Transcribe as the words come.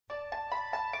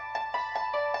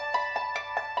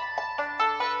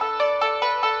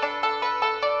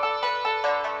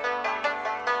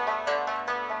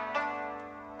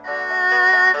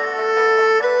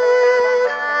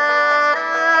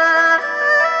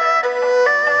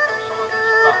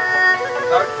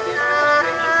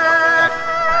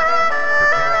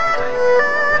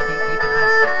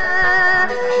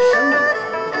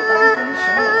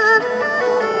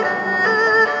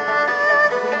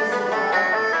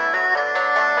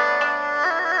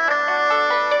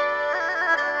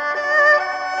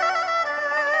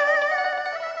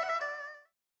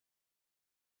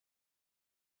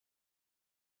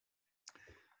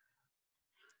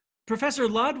Professor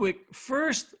Lodwick,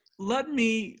 first, let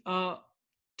me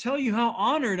tell you how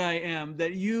honored I am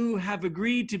that you have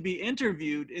agreed to be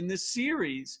interviewed in this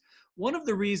series. One of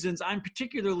the reasons I'm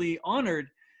particularly honored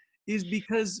is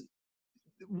because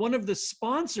one of the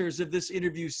sponsors of this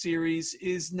interview series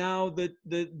is now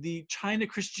the China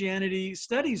Christianity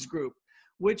Studies Group,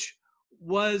 which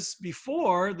was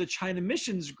before the China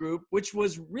Missions Group, which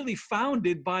was really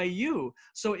founded by you.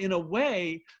 So in a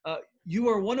way, you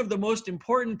are one of the most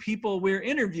important people we're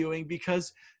interviewing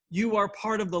because you are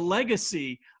part of the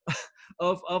legacy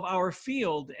of our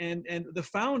field and the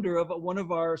founder of one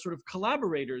of our sort of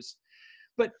collaborators.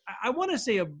 But I want to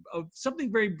say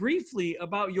something very briefly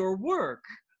about your work.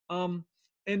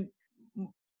 And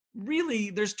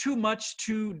really, there's too much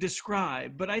to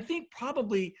describe, but I think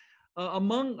probably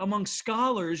among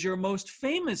scholars, your most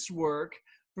famous work,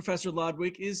 Professor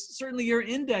Lodwick, is certainly your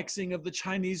indexing of the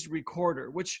Chinese recorder,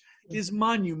 which is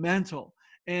monumental.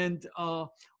 And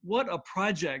what a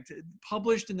project,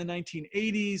 published in the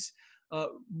 1980s,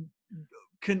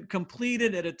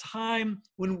 completed at a time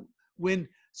when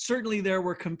certainly there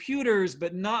were computers,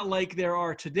 but not like there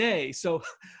are today. So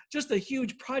just a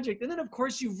huge project. And then, of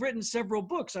course, you've written several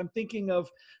books. I'm thinking of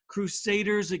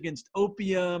Crusaders Against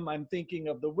Opium. I'm thinking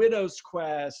of The Widow's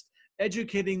Quest,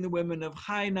 Educating the Women of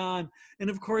Hainan. And,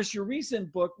 of course, your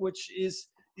recent book, which is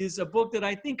a book that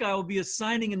I think I will be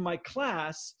assigning in my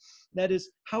class, that is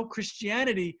How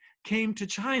Christianity Came to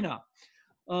China.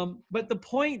 But the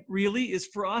point really is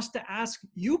for us to ask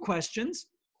you questions.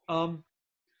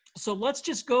 So let's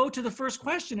just go to the first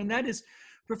question, and that is,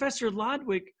 Professor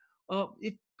Lodwick,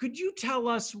 could you tell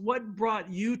us what brought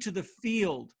you to the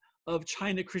field of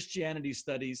China Christianity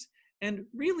studies? And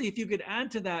really, if you could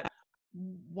add to that,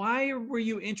 why were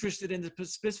you interested in the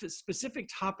specific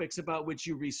topics about which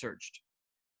you researched?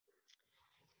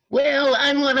 Well,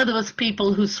 I'm one of those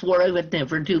people who swore I would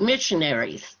never do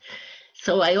missionaries.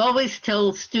 So I always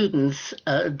tell students,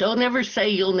 don't ever say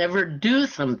you'll never do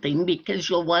something because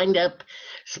you'll wind up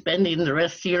spending the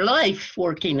rest of your life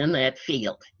working in that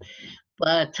field.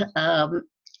 But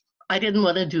I didn't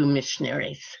want to do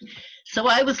missionaries. So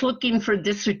I was looking for a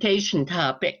dissertation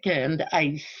topic, and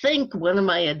I think one of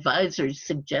my advisors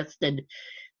suggested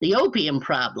the opium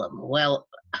problem. Well,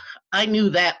 I knew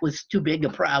that was too big a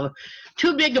problem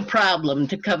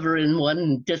to cover in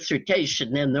one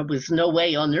dissertation, and there was no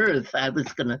way on earth I was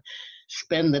going to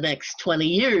spend the next 20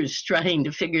 years trying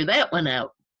to figure that one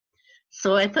out.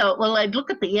 So I thought, well, I'd look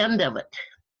at the end of it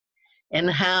and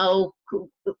how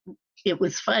it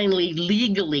was finally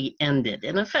legally ended.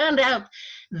 And I found out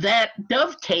that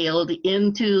dovetailed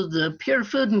into the Pure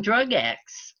Food and Drug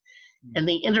Acts and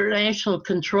the international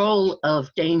control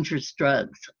of dangerous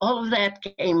drugs. All of that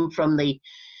came from the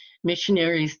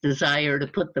missionaries' desire to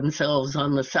put themselves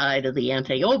on the side of the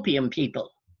anti-opium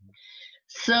people.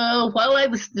 So while I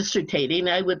was dissertating,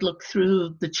 I would look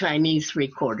through the Chinese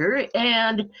recorder,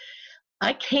 and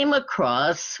I came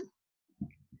across,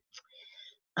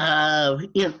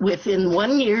 within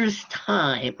 1 year's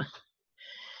time,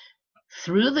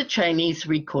 through the Chinese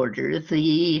recorder,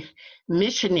 the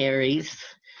missionaries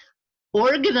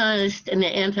organized an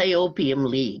anti-opium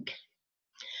league,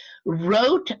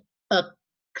 wrote a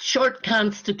short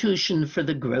constitution for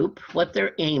the group, what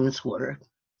their aims were,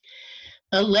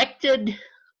 elected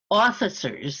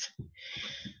officers,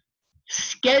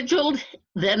 scheduled,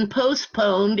 then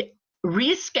postponed,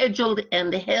 rescheduled,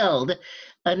 and held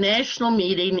a national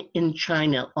meeting in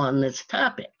China on this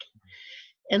topic.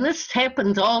 And this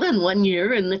happened all in 1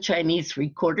 year in the Chinese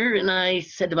recorder, and I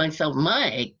said to myself,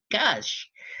 my gosh,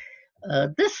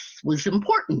 this was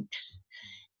important.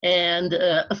 And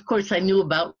of course, I knew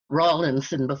about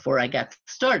Rawlinson before I got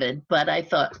started, but I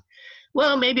thought,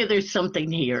 well, maybe there's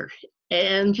something here.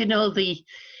 And you know, the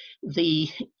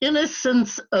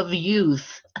innocence of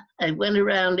youth, I went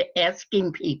around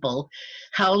asking people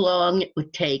how long it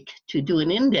would take to do an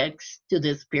index to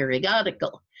this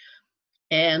periodical.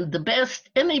 And the best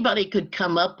anybody could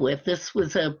come up with, this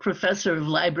was a professor of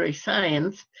library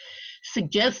science,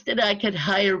 suggested I could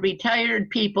hire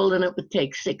retired people and it would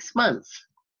take 6 months.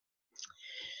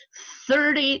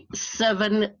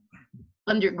 37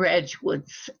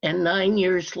 undergraduates, and 9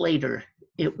 years later,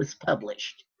 it was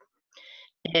published.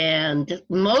 And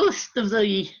most of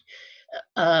the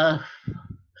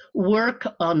work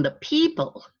on the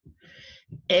people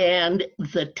and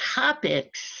the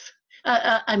topics,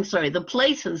 the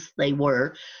places they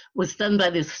were, was done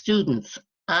by the students.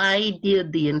 I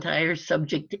did the entire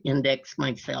subject index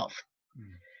myself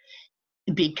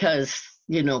because,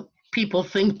 you know, people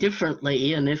think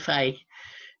differently, and if I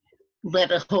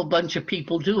let a whole bunch of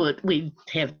people do it, we'd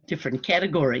have different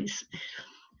categories.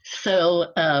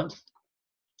 So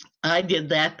I did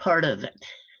that part of it.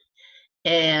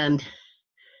 And,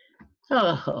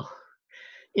 oh,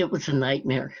 it was a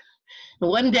nightmare.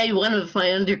 One day, one of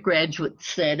my undergraduates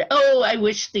said, "Oh, I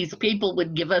wish these people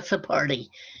would give us a party."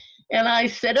 And I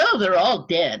said, "Oh, they're all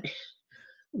dead."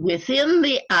 Within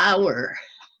the hour,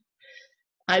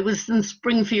 I was in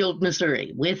Springfield,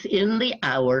 Missouri. Within the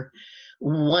hour,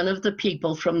 one of the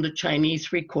people from the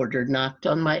Chinese Recorder knocked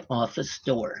on my office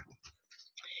door.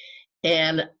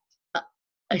 And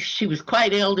she was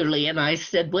quite elderly, and I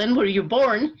said, "When were you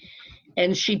born?"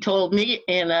 And she told me,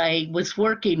 and I was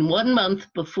working 1 month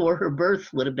before her birth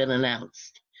would have been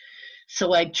announced.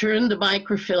 So I turned the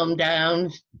microfilm down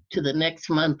to the next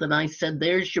month, and I said,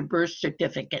 "There's your birth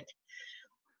certificate.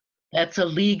 That's a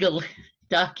legal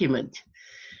document."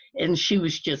 And she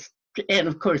was just, and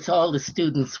of course, all the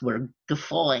students were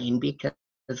guffawing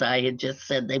because I had just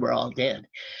said they were all dead.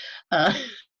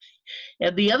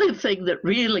 And the other thing that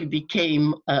really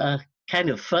became kind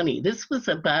of funny, this was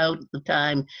about the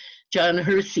time John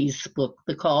Hersey's book,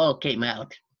 The Call, came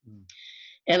out.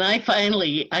 And I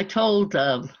told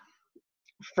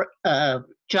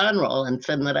John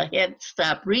Rawlinson that I had to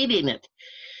stop reading it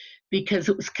because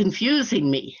it was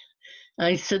confusing me.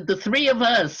 I said, the three of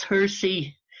us,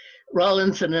 Hersey,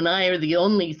 Rawlinson, and I, are the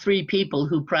only three people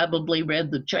who probably read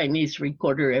the Chinese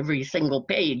Recorder every single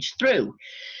page through.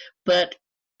 But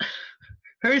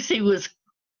Hersey was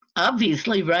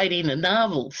obviously writing a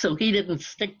novel, so he didn't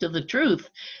stick to the truth.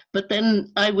 But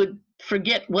then I would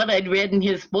forget what I'd read in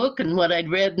his book and what I'd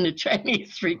read in the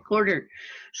Chinese Recorder.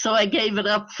 So I gave it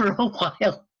up for a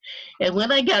while. And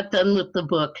when I got done with the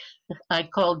book, I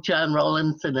called John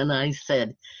Rawlinson and I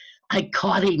said, "I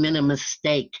caught him in a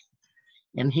mistake."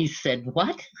 And he said,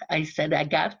 "What?" I said, "I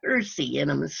got Hersey in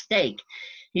a mistake."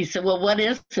 He said, "Well, what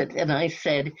is it?" And I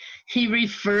said, "He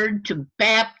referred to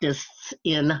Baptists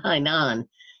in Hainan,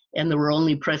 and there were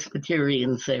only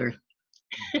Presbyterians there."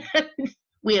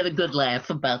 We had a good laugh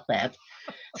about that.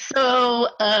 So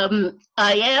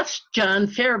I asked John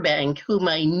Fairbank, whom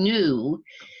I knew,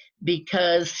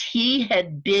 because he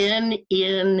had been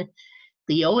in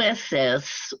the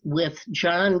OSS with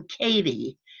John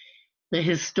Cady, the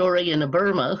historian of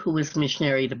Burma, who was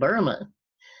missionary to Burma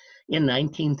in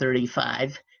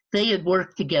 1935. They had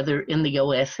worked together in the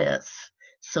OSS,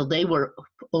 so they were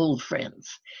old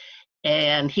friends.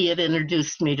 And he had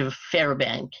introduced me to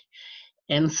Fairbank.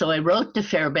 And so I wrote to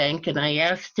Fairbank and I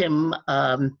asked him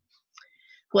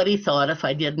what he thought if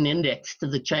I did an index to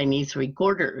the Chinese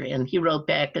Recorder. And he wrote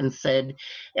back and said,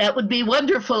 "That would be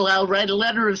wonderful. I'll write a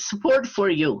letter of support for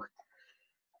you."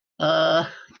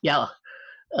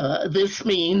 This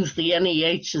means the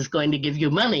NEH is going to give you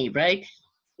money, right?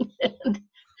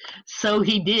 So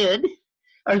he did,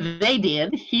 or they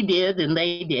did, he did, and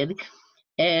they did.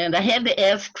 And I had to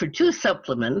ask for 2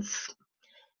 supplements.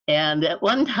 And at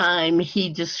one time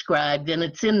he described, and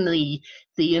it's in the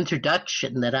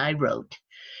introduction that I wrote,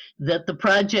 that the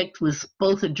project was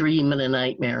both a dream and a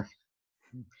nightmare.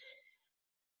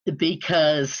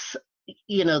 Because,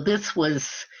 this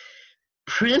was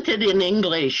printed in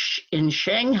English in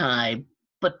Shanghai,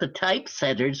 but the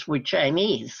typesetters were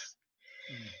Chinese.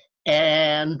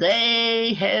 And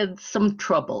they had some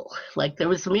trouble. Like there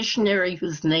was a missionary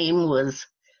whose name was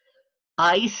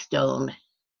Eyestone,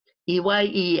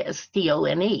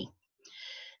 Eyestone.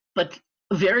 But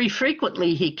very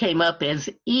frequently he came up as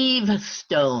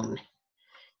Evestone,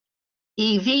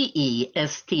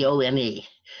 Evestone.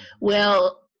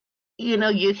 Well, you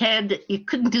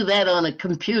couldn't do that on a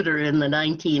computer in the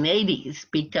 1980s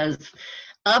because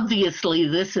obviously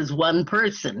this is one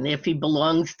person if he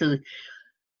belongs to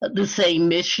the same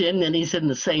mission and he's in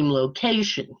the same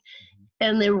location.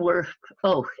 And there were,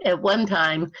 at one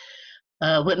time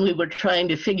when we were trying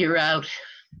to figure out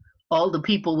all the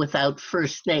people without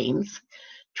first names,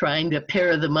 trying to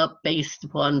pair them up based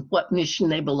upon what mission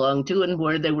they belonged to and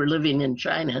where they were living in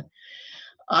China,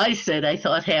 I said I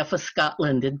thought half of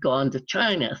Scotland had gone to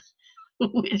China,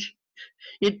 which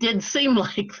it did seem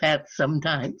like that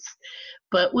sometimes.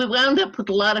 But we wound up with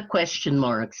a lot of question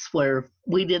marks where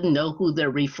we didn't know who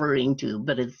they're referring to,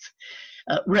 but it's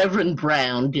Reverend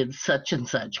Brown did such and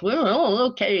such. Well,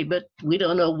 okay, but we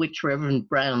don't know which Reverend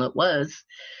Brown it was.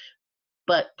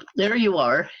 But there you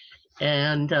are,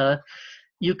 and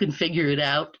you can figure it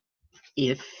out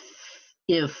if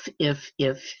you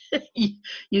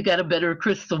got a better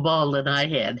crystal ball than I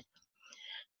had.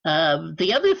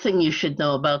 The other thing you should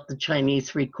know about the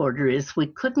Chinese Recorder is we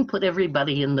couldn't put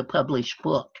everybody in the published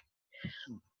book.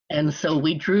 And so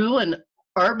we drew an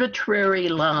arbitrary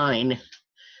line.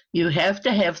 You have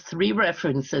to have 3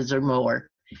 references or more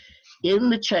in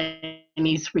the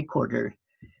Chinese Recorder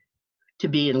to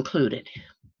be included.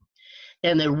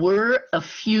 And there were a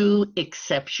few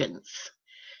exceptions.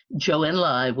 Zhou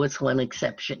Enlai was one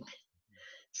exception.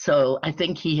 So I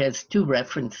think he has 2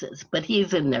 references, but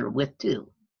he's in there with 2.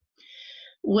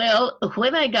 Well,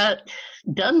 when I got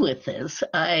done with this,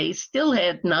 I still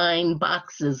had 9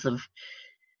 boxes of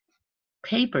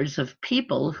papers of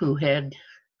people who had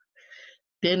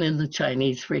been in the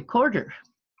Chinese recorder.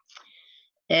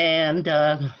 And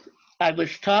I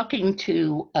was talking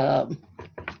to,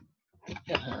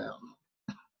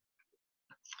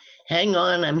 hang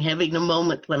on, I'm having a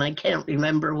moment when I can't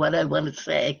remember what I want to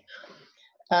say.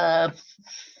 I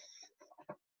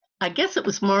guess it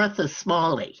was Martha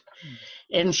Smalley.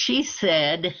 And she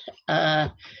said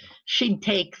she'd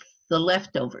take the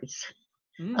leftovers.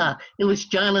 It was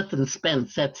Jonathan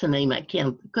Spence. That's the name I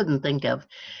couldn't think of.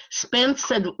 Spence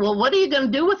said, well, what are you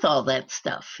going to do with all that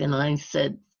stuff? And I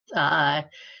said,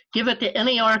 give it to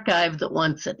any archive that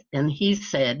wants it. And he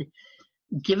said,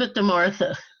 give it to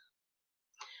Martha.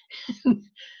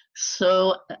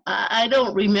 So I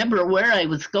don't remember where I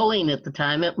was going at the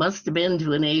time. It must have been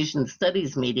to an Asian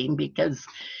Studies meeting, because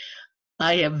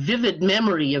I have vivid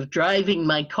memory of driving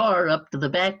my car up to the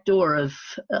back door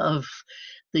of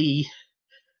the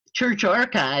church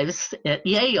archives at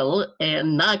Yale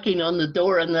and knocking on the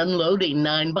door and unloading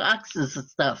 9 boxes of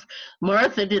stuff.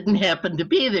 Martha didn't happen to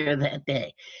be there that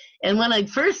day. And when I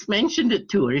first mentioned it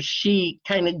to her, she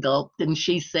kind of gulped and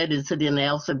she said, is it in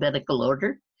alphabetical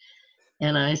order?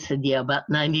 And I said, yeah, about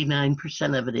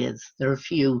 99% of it is. There are a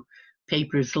few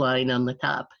papers lying on the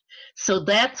top. So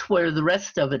that's where the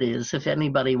rest of it is, if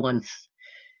anybody wants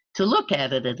to look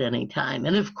at it at any time.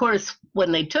 And of course,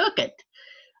 when they took it,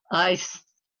 I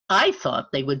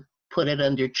thought they would put it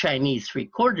under Chinese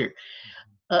recorder.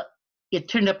 It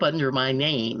turned up under my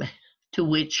name, to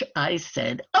which I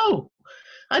said, oh,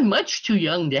 I'm much too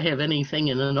young to have anything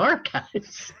in an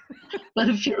archives. But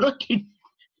if you're looking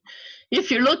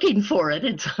for it,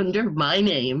 it's under my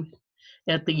name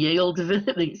at the Yale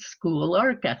Divinity School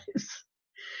archives.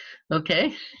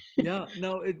 Okay? Yeah,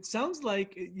 no, it sounds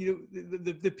like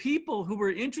the people who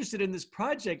were interested in this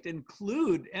project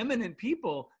include eminent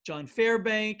people: John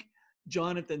Fairbank,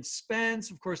 Jonathan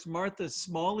Spence, of course, Martha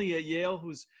Smalley at Yale,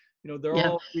 who's, they're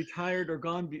all retired or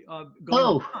gone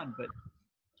on. But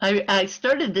I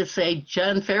started to say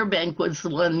John Fairbank was the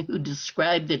one who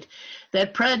described it.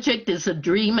 That project is a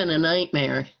dream and a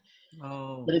nightmare.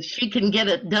 Oh. But if she can get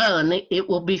it done, it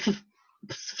will be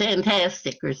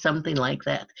fantastic, or something like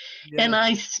that. Yeah. And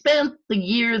I spent the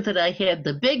year that I had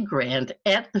the big grant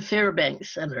at the Fairbank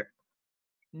Center.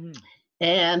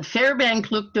 And Fairbank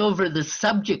looked over the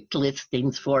subject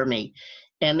listings for me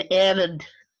and added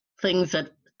things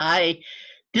that I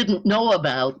didn't know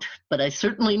about, but I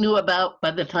certainly knew about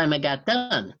by the time I got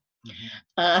done.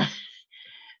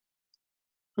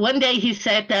 One day he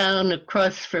sat down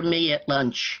across from me at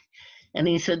lunch, and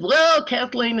he said, well,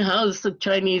 Kathleen, how's the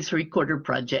Chinese recorder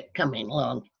project coming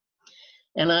along?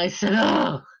 And I said,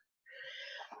 oh,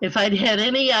 if I'd had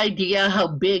any idea how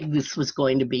big this was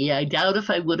going to be, I doubt if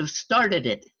I would have started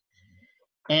it.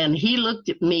 And he looked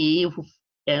at me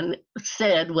and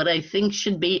said what I think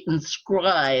should be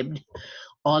inscribed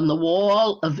on the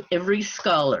wall of every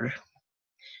scholar.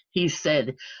 He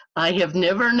said, I have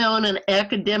never known an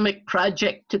academic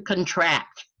project to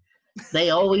contract. They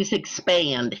always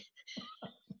expand.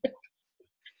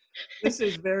 This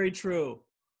is very true.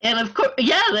 And of course,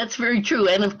 yeah, that's very true.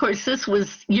 And of course, this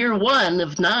was year 1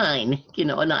 of 9,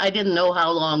 and I didn't know how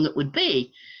long it would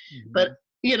be. But,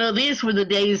 these were the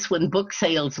days when book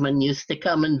salesmen used to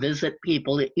come and visit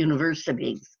people at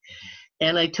universities.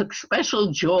 And I took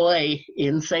special joy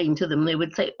in saying to them, they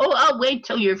would say, oh, I'll wait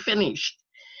till you're finished.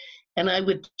 And I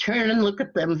would turn and look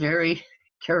at them very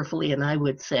carefully, and I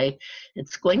would say,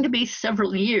 it's going to be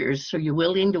several years. Are you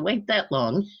willing to wait that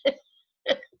long?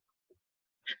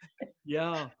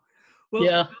 Yeah. Well,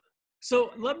 yeah.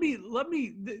 So let me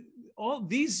all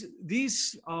these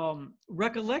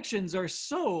recollections are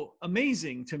so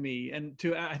amazing to me, and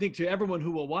I think to everyone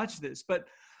who will watch this. But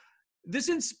this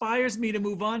inspires me to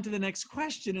move on to the next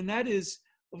question, and that is,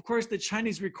 of course, the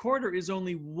Chinese recorder is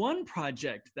only one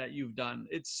project that you've done.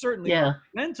 It's certainly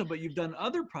monumental, but you've done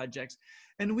other projects.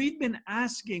 And we've been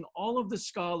asking all of the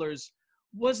scholars,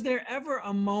 was there ever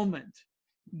a moment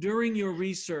during your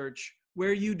research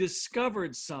where you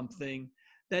discovered something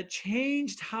that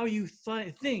changed how you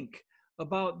think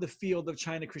about the field of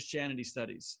China Christianity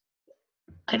studies?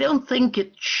 I don't think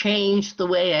it changed the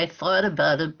way I thought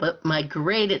about it, but my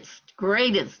greatest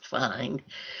find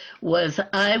was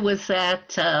I was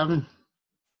at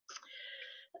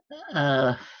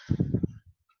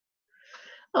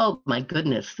oh my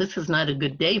goodness, this is not a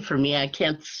good day for me. I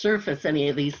can't surface any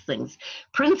of these things.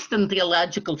 Princeton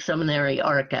Theological Seminary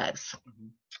archives. Mhm.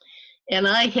 And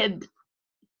I had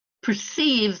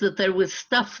perceived that there was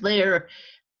stuff there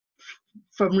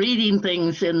from reading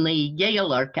things in the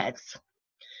Yale archives.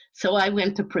 So I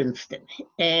went to Princeton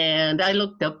and I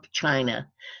looked up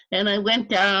China, and I went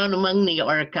down among the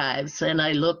archives and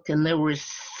I looked, and there were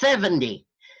 70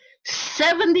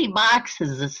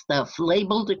 boxes of stuff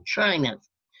labeled China.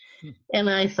 And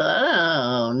I thought,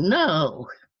 oh no,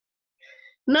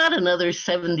 not another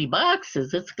 70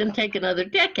 boxes. It's going to take another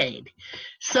decade.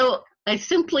 So I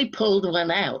simply pulled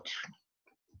one out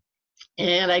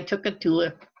and I took it to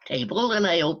a table and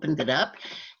I opened it up,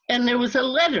 and there was a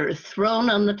letter thrown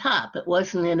on the top. It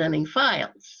wasn't in any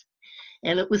files.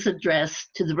 And it was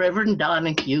addressed to the Reverend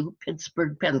Donahue,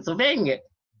 Pittsburgh, Pennsylvania.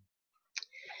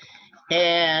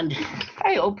 And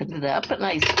I opened it up and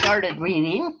I started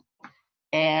reading,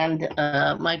 and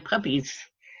my puppy's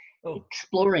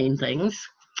exploring things.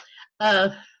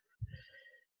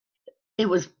 It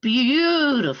was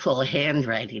beautiful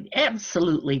handwriting,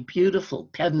 absolutely beautiful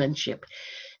penmanship,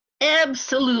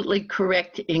 absolutely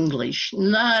correct English,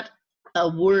 not a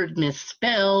word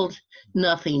misspelled,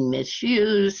 nothing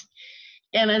misused.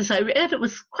 And as I read, it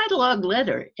was quite a long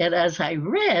letter. And as I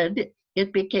read,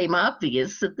 it became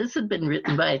obvious that this had been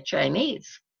written by a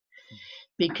Chinese,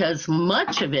 because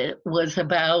much of it was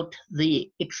about the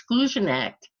Exclusion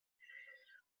Act.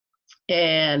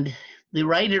 And the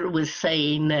writer was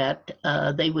saying that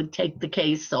they would take the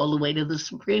case all the way to the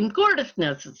Supreme Court if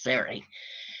necessary.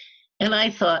 And I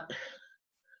thought,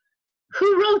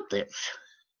 who wrote this?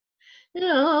 You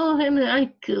know, and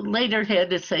I later had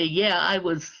to say, yeah, I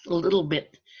was a little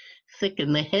bit thick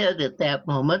in the head at that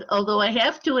moment, although I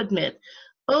have to admit,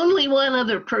 only one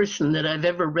other person that I've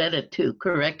ever read it to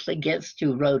correctly guessed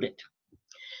who wrote it.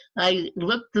 I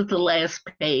looked at the last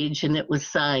page and it was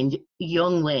signed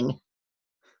Young Wing.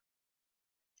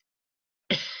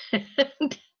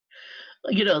 And,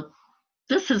 you know,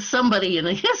 this is somebody in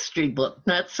a history book,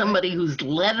 not somebody whose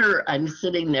letter I'm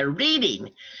sitting there reading.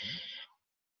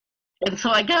 And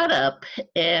so I got up,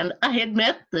 and I had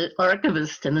met the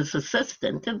archivist and his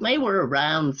assistant, and they were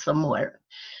around somewhere.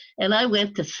 And I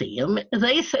went to see them.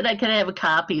 They said I could have a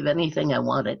copy of anything I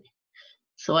wanted.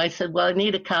 So I said, well, I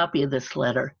need a copy of this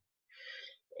letter.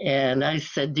 And I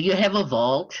said, do you have a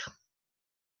vault?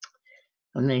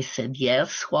 And they said,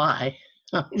 yes. Why?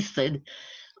 I said,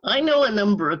 I know a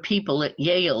number of people at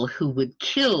Yale who would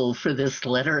kill for this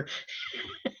letter.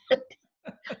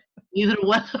 Neither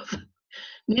one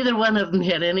of them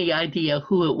had any idea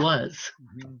who it was.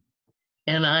 Mm-hmm.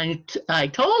 And I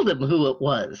told them who it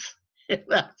was. And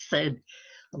I said,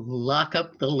 lock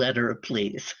up the letter,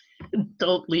 please.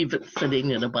 Don't leave it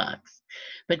sitting in a box.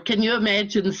 But can you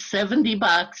imagine 70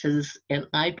 boxes, and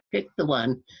I picked the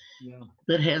one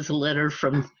that has a letter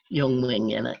from Young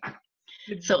Wing in it.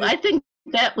 So I think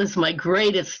that was my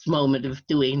greatest moment of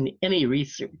doing any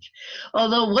research.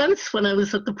 Although once when I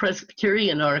was at the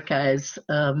Presbyterian Archives,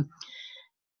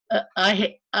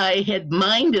 I had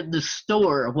minded the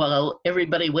store while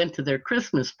everybody went to their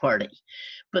Christmas party.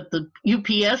 But the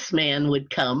UPS man would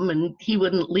come and he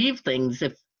wouldn't leave things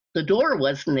if the door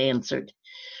wasn't answered.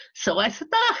 So I said,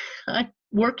 I'm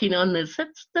working on this.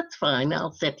 That's fine.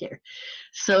 I'll sit here.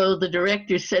 So the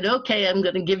director said, okay, I'm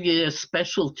going to give you a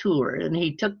special tour. And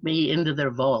he took me into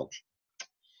their vault.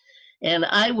 And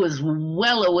I was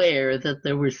well aware that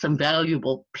there were some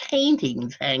valuable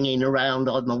paintings hanging around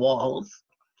on the walls.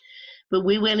 But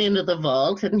we went into the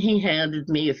vault and he handed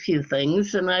me a few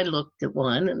things, and I looked at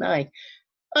one and I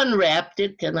unwrapped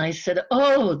it and I said,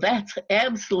 oh, that's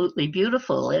absolutely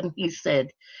beautiful. And he said,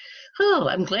 oh,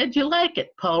 I'm glad you like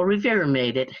it. Paul Revere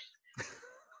made it.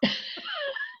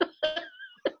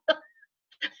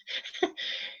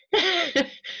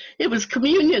 It was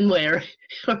communion ware,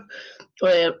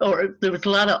 or there was a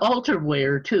lot of altar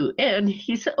ware too. And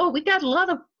he said, oh, we got a lot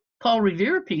of Paul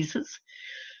Revere pieces.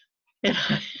 And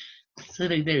I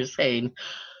sitting there saying,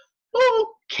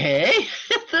 okay,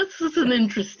 this is an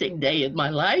interesting day in my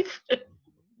life. Well,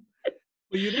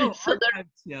 you know, so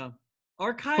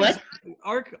archives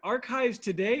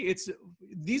today,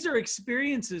 these are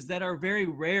experiences that are very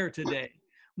rare today.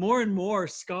 More and more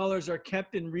scholars are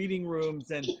kept in reading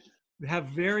rooms and have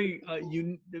very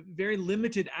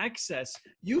limited access.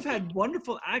 You've had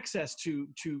wonderful access to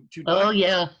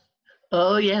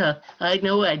Oh yeah, I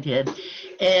know I did.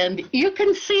 And you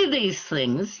can see these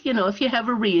things, you know, if you have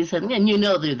a reason and you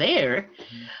know they're there.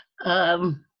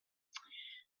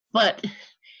 But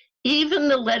even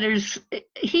the letters,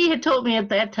 he had told me at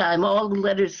that time, all the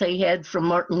letters they had from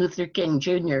Martin Luther King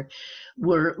Jr.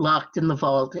 were locked in the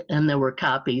vault, and there were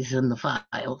copies in the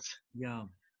files. Yeah,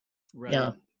 right.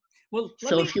 Yeah. Well, let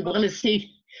So me. if you want to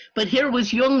see, but here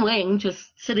was Yung Wing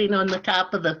just sitting on the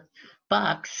top of the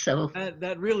box. So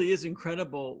That really is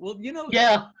incredible. Well,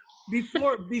 yeah,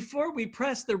 before we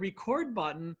press the record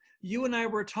button, you and I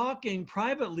were talking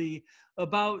privately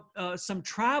about some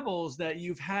travels that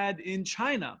you've had in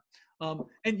China,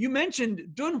 and you mentioned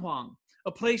Dunhuang,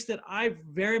 a place that I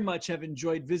very much have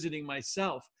enjoyed visiting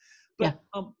myself. yeah.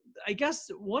 But I guess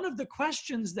one of the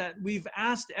questions that we've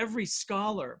asked every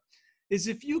scholar is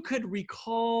if you could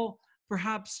recall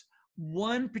perhaps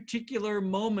one particular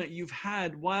moment you've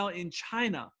had while in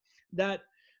China that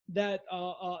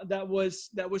was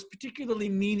particularly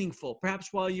meaningful, perhaps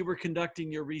while you were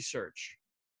conducting your research.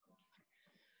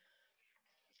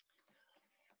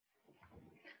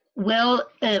 Well,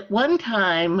 at one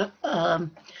time,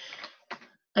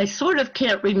 I sort of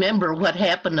can't remember what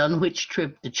happened on which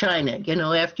trip to China. You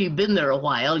know, after you've been there a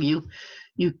while, you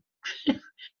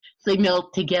they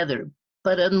melt together.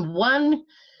 But on one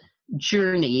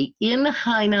journey in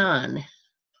Hainan,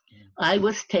 I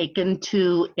was taken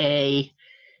to a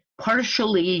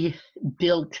partially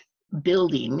built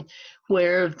building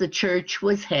where the church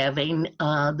was having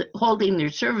holding their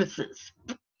services.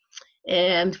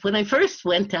 And when I first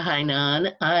went to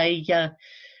Hainan, I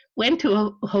went to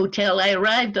a hotel. I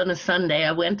arrived on a Sunday.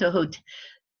 I went to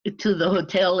the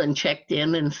hotel and checked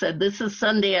in and said, "This is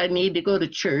Sunday. I need to go to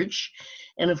church."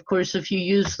 And of course, if you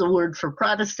use the word for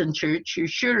Protestant church, you're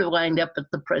sure to wind up at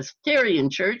the Presbyterian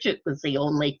church. It was the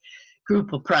only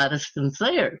group of Protestants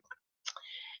there.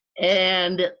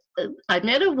 And I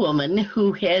met a woman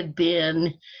who had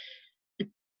been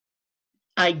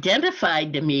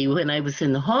identified to me when I was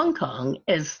in Hong Kong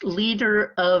as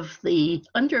leader of the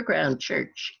underground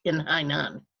church in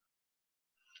Hainan.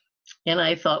 And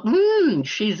I thought,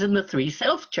 she's in the Three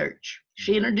Self Church.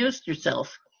 She introduced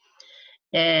herself.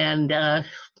 And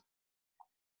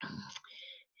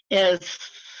as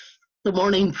the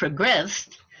morning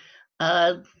progressed,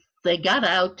 they got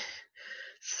out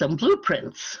some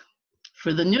blueprints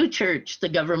for the new church the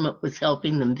government was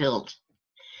helping them build.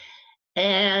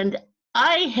 And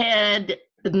I had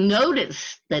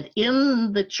noticed that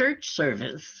in the church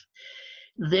service,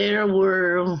 there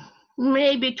were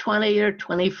maybe 20 or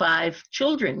 25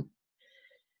 children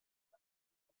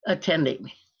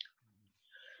attending.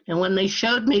 And when they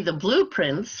showed me the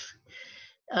blueprints,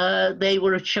 they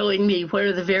were showing me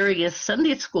where the various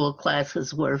Sunday school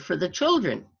classes were for the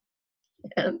children.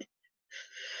 And,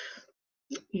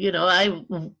 you know, I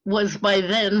was by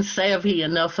then savvy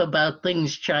enough about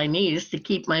things Chinese to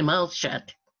keep my mouth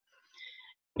shut.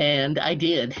 And I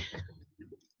did.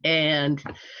 And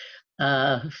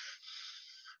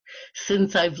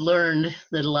since I've learned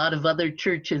that a lot of other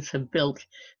churches have built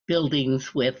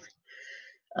buildings with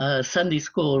Sunday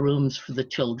school rooms for the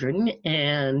children,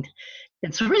 and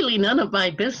it's really none of my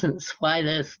business why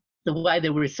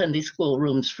there were Sunday school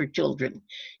rooms for children.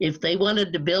 If they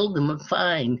wanted to build them,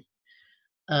 fine.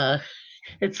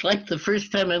 It's like the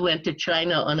first time I went to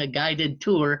China on a guided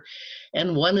tour,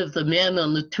 and one of the men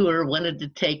on the tour wanted to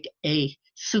take a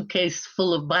suitcase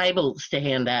full of Bibles to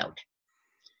hand out.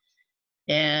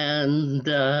 And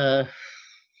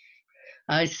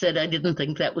I said I didn't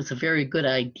think that was a very good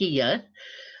idea.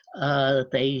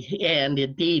 And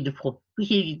indeed,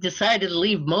 he decided to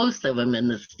leave most of them in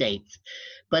the States,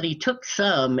 but he took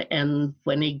some, and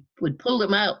when he would pull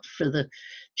them out for the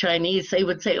Chinese, they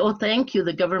would say, "Oh, thank you,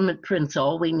 the government prints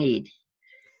all we need,"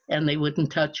 and they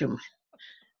wouldn't touch them.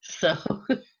 So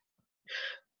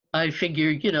I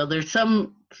figured, you know, there's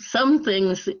some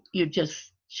things that you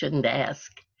just shouldn't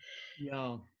ask.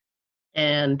 Yeah.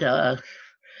 And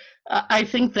I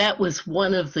think that was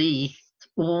one of the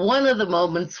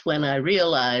moments when I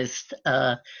realized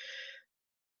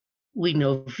we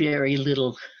know very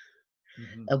little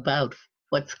about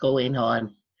what's going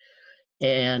on,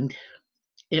 and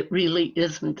it really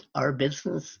isn't our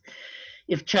business.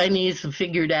 If Chinese have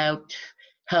figured out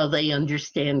how they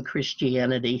understand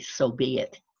Christianity, so be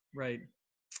it. Right.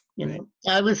 You know,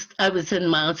 I was in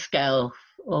Moscow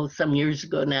some years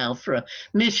ago now for a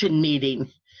mission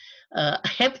meeting. I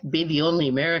happened to be the only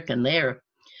American there.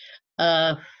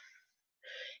 And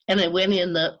I went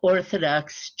in the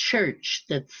Orthodox church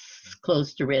that's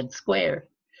close to Red Square.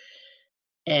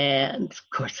 And of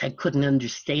course, I couldn't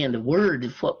understand a word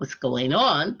of what was going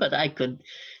on, but I could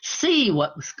see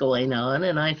what was going on.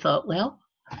 And I thought, well,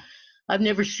 I've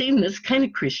never seen this kind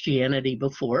of Christianity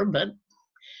before, but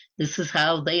this is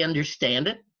how they understand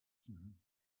it.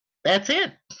 That's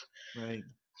it. Right.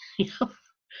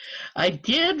 I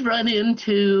did run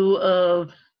into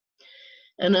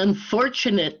an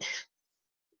unfortunate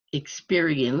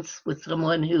experience with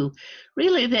someone who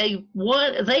really they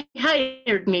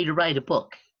hired me to write a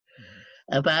book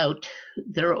about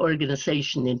their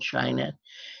organization in China.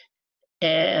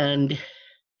 And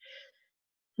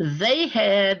they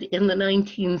had, in the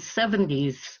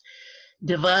 1970s,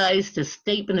 devised a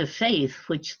statement of faith,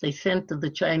 which they sent to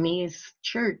the Chinese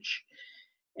church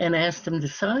and asked them to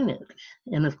sign it.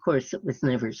 And of course, it was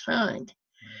never signed.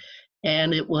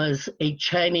 And it was a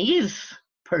Chinese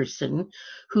person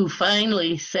who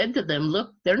finally said to them,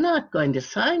 look, they're not going to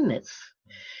sign this.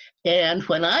 And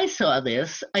when I saw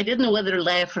this, I didn't know whether to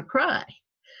laugh or cry.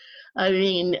 I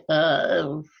mean,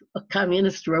 a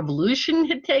communist revolution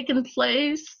had taken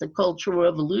place, the Cultural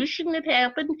Revolution had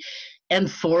happened, and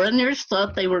foreigners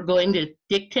thought they were going to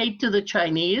dictate to the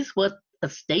Chinese what a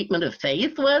statement of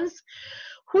faith was.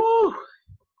 Whew.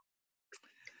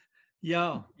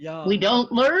 Yeah. We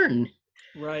don't learn.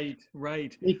 Right.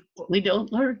 We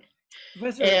don't learn.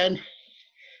 Professor. And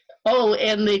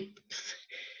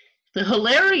the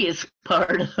hilarious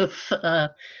part of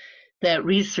that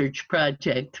research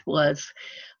project was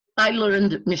I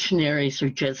learned that missionaries are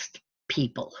just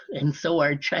people, and so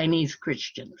are Chinese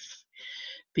Christians.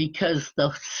 Because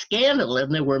the scandal,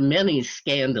 and there were many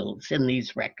scandals in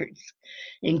these records,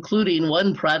 including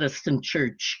one Protestant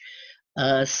church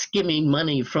skimming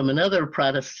money from another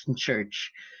Protestant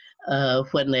church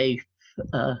when they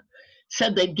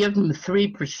said they'd give them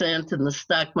 3% and the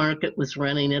stock market was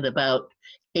running at about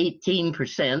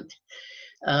 18%.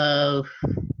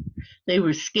 They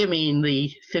were skimming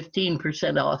the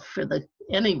 15% off for the,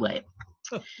 anyway.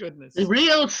 Oh, goodness. The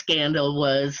real scandal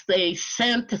was they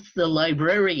sent the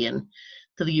librarian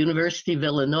to the University of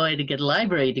Illinois to get a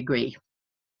library degree.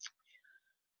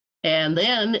 And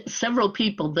then several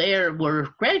people there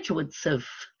were graduates of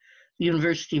the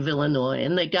University of Illinois,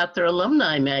 and they got their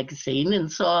alumni magazine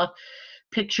and saw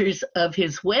pictures of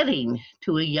his wedding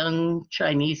to a young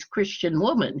Chinese Christian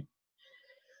woman.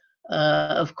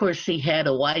 Of course, he had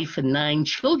a wife and 9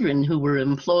 children who were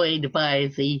employed by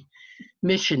the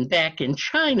mission back in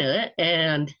China,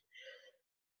 and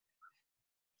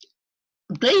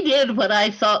they did what I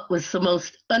thought was the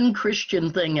most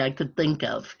un-Christian thing I could think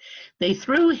of. They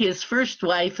threw his first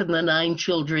wife and the 9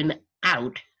 children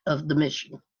out of the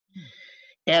mission.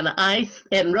 And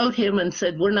wrote him and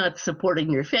said, we're not supporting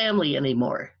your family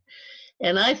anymore.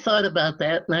 And I thought about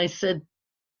that and I said,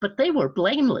 but they were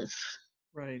blameless.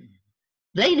 Right.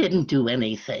 They didn't do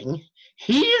anything.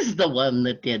 He's the one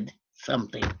that did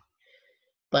something.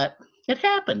 But it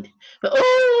happened. But,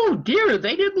 oh, dear,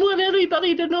 they didn't want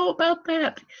anybody to know about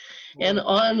that. Wow. And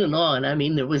on. I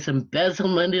mean, there was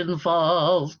embezzlement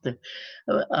involved.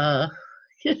 Oh,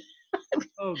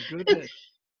 goodness.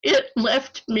 It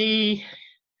left me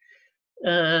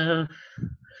kind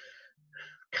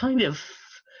of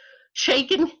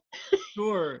shaken.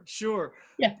 Sure.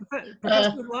 Yeah.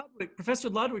 Professor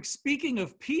Lodwick, speaking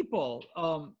of people,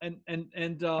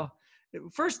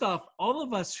 first off, all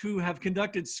of us who have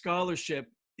conducted scholarship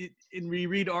in We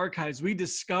Read archives, we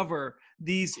discover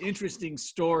these interesting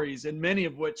stories, and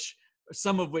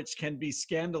some of which can be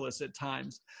scandalous at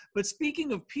times. But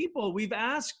speaking of people, we've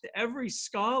asked every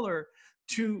scholar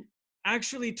to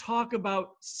actually talk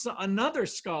about another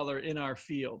scholar in our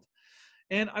field.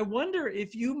 And I wonder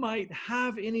if you might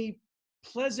have any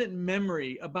pleasant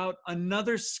memory about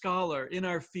another scholar in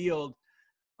our field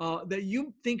that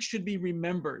you think should be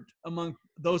remembered among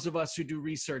those of us who do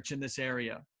research in this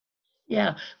area.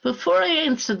 Yeah, before I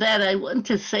answer that, I want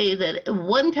to say that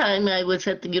one time I was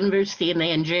at the University of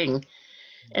Nanjing,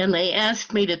 and they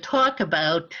asked me to talk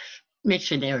about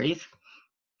missionaries.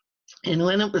 And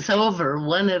when it was over,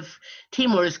 one of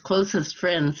Timur's closest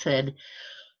friends said,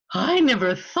 I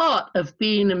never thought of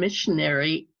being a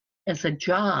missionary as a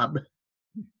job.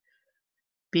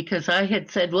 Because I had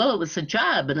said, well, it was a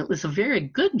job, and it was a very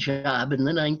good job in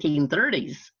the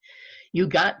 1930s. You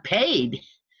got paid.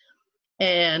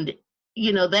 And,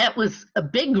 that was a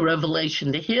big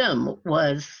revelation to him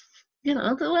was,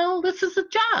 well, this is a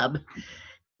job.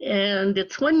 And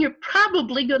it's one you're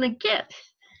probably going to get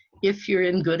if you're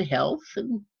in good health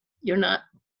and you're not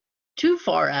too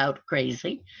far out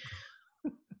crazy.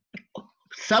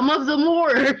 Some of them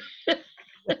were.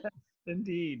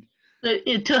 Indeed.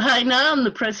 To Hainan,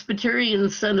 the Presbyterian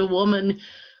sent a woman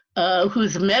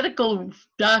whose medical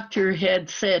doctor had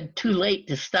said too late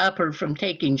to stop her from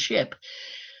taking ship.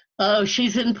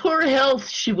 She's in poor health.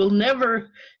 She will never,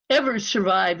 ever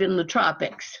survive in the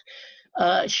tropics.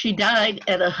 She died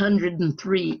at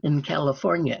 103 in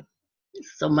California.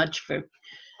 So much for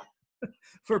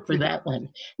for for that one.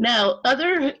 Now,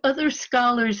 other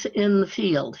scholars in the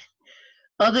field,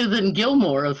 other than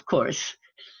Gilmore, of course.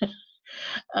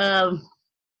 um,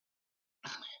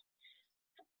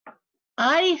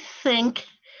 I think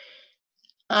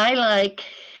I like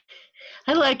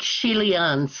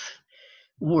Shilian's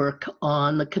work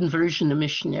on the conversion of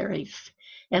missionaries.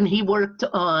 And he worked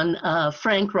on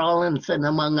Frank Rawlinson,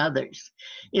 among others.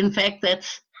 In fact,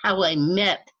 that's how I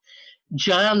met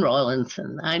John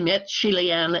Rawlinson. I met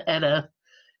Shilian at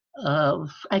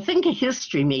I think a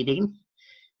history meeting.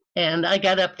 And I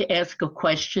got up to ask a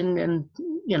question and,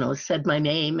 said my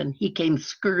name. And he came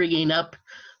scurrying up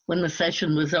when the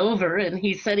session was over. And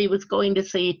he said he was going to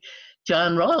see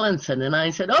John Rawlinson. And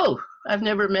I said, oh, I've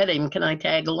never met him. Can I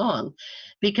tag along?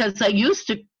 Because I used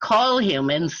to call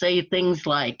him and say things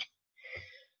like,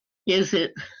 is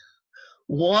it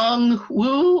Wong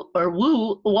Wu or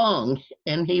Wu Wong?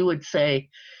 And he would say,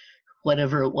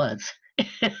 whatever it was.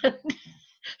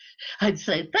 I'd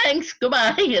say, thanks,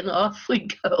 goodbye, and off we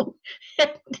go.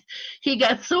 And he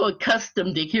got so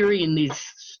accustomed to hearing these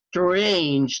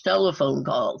strange telephone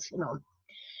calls,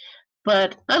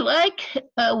 But I like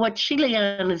what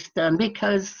Shilian has done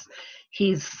because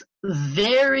he's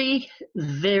very,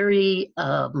 very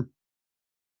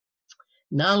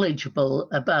knowledgeable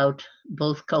about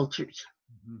both cultures.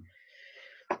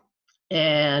 Mm-hmm.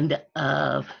 And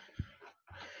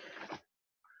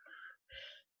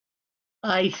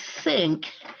I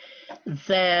think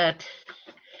that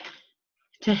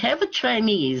to have a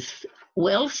Chinese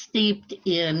well steeped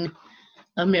in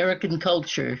American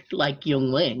culture like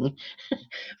Yung Ling,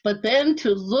 but then to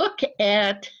look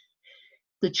at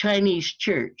the Chinese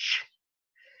church,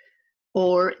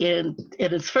 or in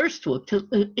his first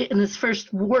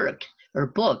work,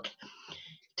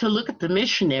 to look at the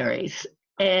missionaries.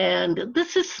 And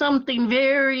this is something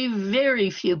very, very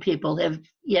few people have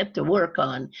yet to work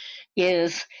on,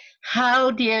 is how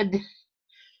did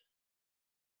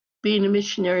being a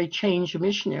missionary change the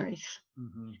missionaries?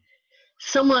 Mm-hmm.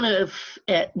 Someone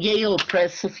at Yale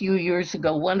Press a few years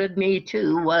ago wanted me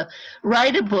to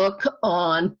write a book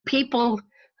on people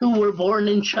who were born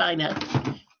in China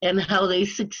and how they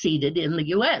succeeded in the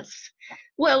U.S.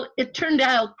 Well, it turned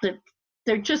out that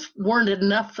there just weren't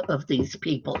enough of these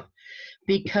people,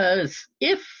 because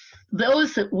if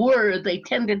those that were, they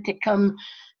tended to come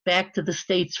back to the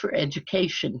States for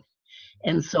education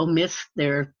and so missed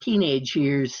their teenage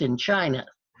years in China.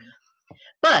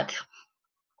 But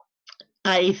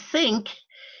I think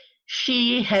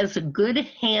she has a good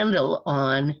handle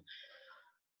on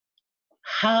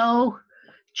how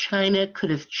China could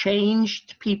have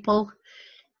changed people,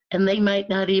 and they might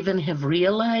not even have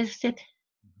realized it.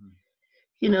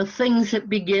 Mm-hmm. Things that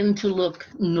begin to look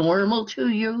normal to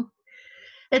you.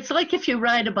 It's like if you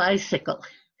ride a bicycle.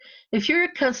 If you're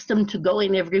accustomed to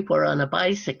going everywhere on a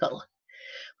bicycle,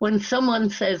 when someone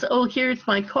says, oh, here's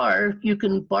my car, you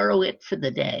can borrow it for the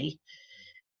day,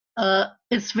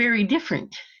 it's very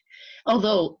different.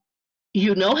 Although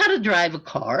you know how to drive a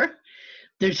car,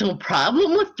 there's no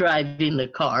problem with driving the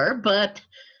car, but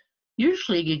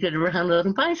usually you get around on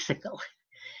a bicycle.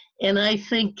 And I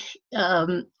think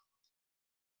one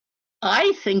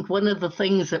of the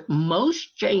things that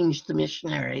most changed the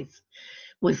missionaries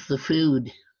was the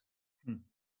food.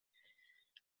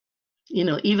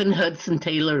 Even Hudson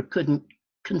Taylor couldn't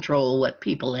control what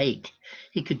people ate.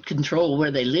 He could control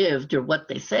where they lived or what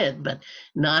they said, but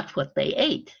not what they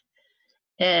ate.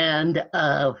 And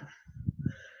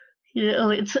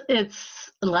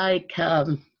it's like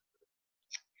the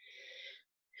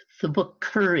book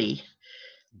Curry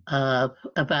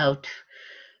about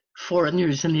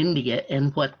foreigners in India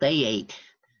and what they ate.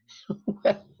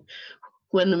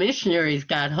 When the missionaries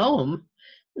got home,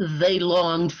 they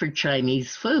longed for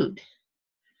Chinese food.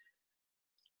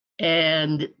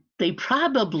 And they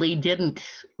probably didn't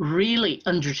really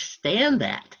understand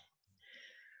that,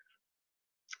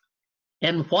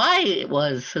 and why it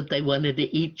was that they wanted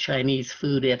to eat Chinese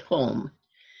food at home.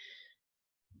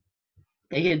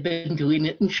 They had been doing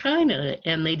it in China,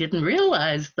 and they didn't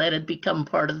realize that had become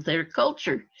part of their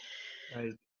culture.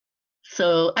 Right.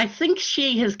 So I think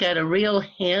she has got a real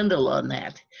handle on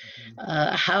that,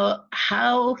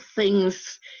 how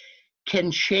things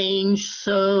can change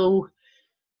so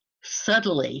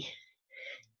subtly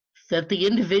that the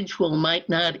individual might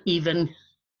not even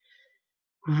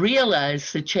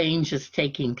realize the change is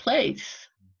taking place,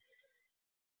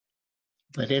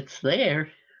 but it's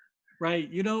there. Right.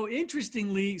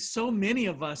 Interestingly, so many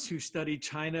of us who study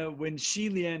China, when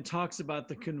Shilian talks about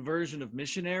the conversion of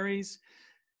missionaries,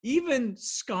 even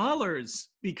scholars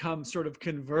become sort of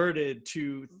converted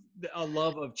to a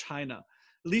love of China.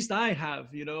 At least I have,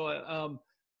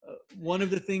 one of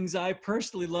the things I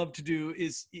personally love to do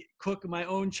is cook my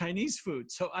own Chinese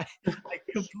food. So I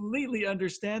completely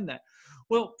understand that.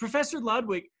 Well, Professor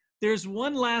Lodwick, there's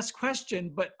one last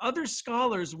question, but other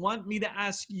scholars want me to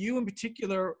ask you in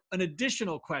particular an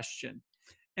additional question.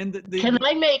 And Can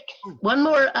I make one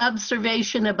more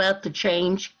observation about the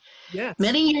change? Yes.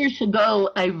 Many years ago,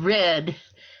 I read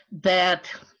that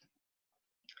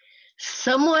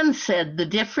someone said the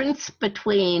difference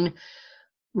between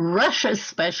Russia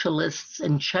specialists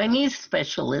and Chinese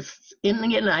specialists in the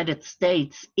United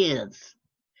States is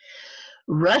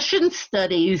Russian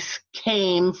studies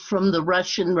came from the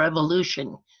Russian Revolution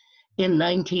in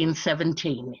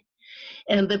 1917.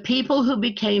 And the people who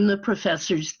became the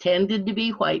professors tended to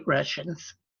be white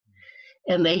Russians.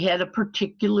 And they had a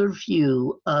particular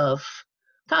view of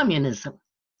communism.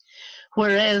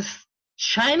 Whereas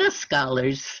China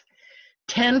scholars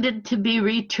tended to be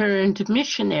returned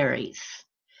missionaries.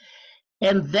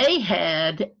 And they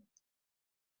had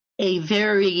a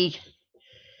very,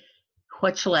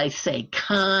 what shall I say,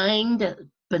 kind,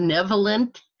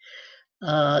 benevolent,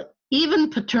 even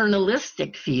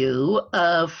paternalistic view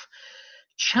of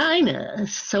China.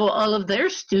 So all of their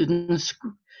students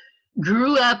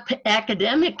grew up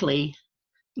academically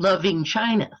loving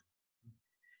China.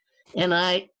 And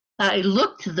I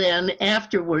looked then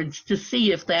afterwards to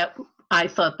see if I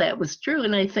thought that was true,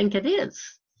 and I think it is.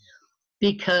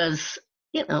 Because,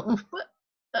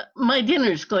 my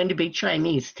dinner's going to be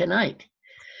Chinese tonight.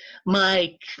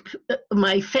 My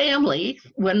family,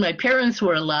 when my parents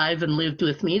were alive and lived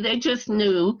with me, they just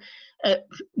knew,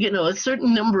 a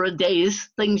certain number of days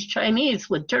things Chinese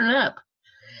would turn up.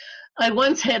 I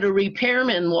once had a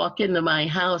repairman walk into my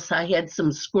house. I had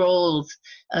some scrolls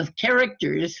of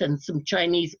characters and some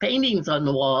Chinese paintings on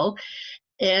the wall,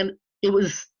 and it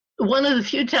was one of the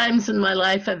few times in my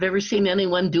life I've ever seen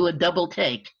anyone do a double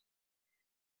take.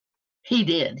 He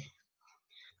did.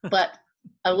 But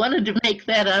I wanted to make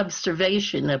that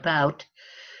observation about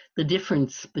the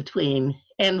difference between,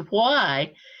 and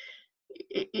why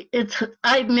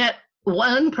I met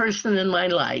one person in my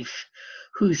life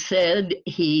who said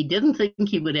he didn't think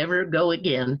he would ever go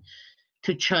again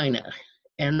to China,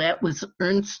 and that was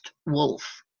Ernst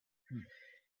Wolf.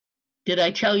 Did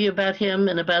I tell you about him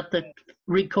and about the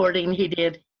recording he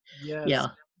did? Yes. Yeah.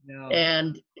 No.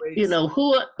 And Great.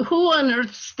 who on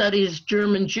earth studies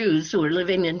German Jews who were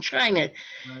living in China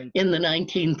in the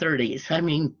 1930s? I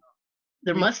mean,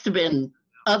 there must have been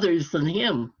others than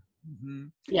him. Mm-hmm.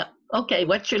 Yeah. Okay.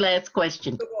 What's your last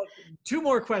question? Two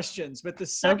more questions, but the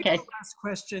second to last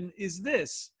question is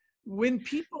this: when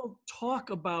people talk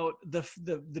about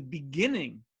the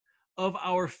beginning of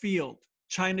our field,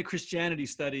 China Christianity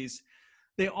studies,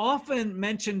 they often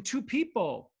mention two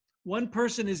people. One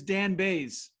person is Dan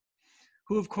Bays,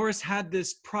 who of course had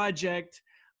this project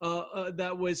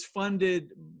that was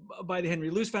funded by the Henry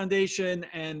Luce Foundation,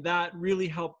 and that really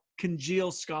helped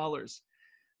congeal scholars.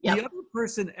 Yep. The other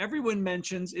person everyone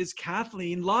mentions is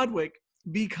Kathleen Lodwick,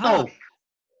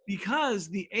 because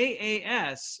the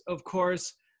AAS, of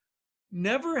course,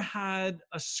 never had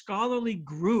a scholarly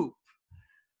group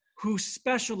who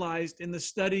specialized in the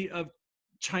study of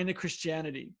China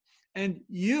Christianity. And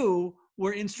you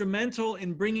were instrumental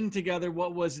in bringing together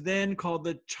what was then called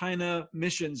the China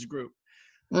Missions Group.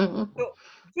 Mm-hmm. So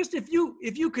just if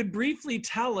you could briefly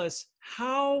tell us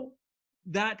how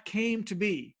that came to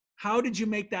be. How did you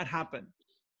make that happen?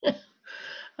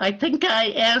 I think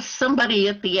I asked somebody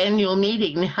at the annual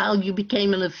meeting how you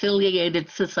became an affiliated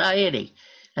society.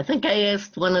 I think I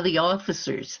asked one of the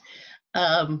officers.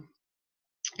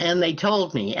 And they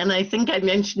told me, and I think I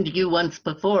mentioned to you once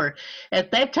before, at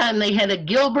that time they had a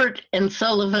Gilbert and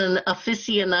Sullivan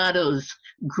aficionados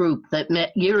group that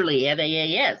met yearly at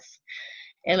AAS.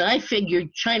 And I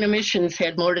figured China Missions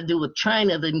had more to do with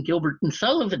China than Gilbert and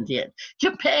Sullivan did.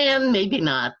 Japan, maybe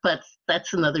not, but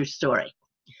that's another story.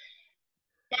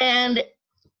 And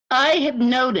I have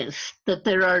noticed that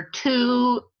there are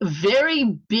two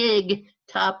very big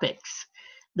topics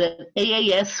that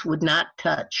AAS would not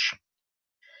touch.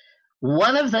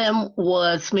 One of them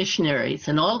was missionaries.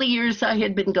 In all the years I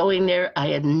had been going there, I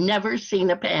had never seen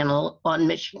a panel on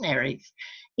missionaries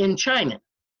in China.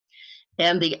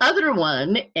 And the other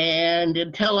one, and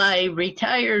until I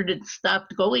retired and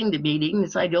stopped going to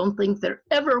meetings, I don't think there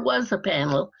ever was a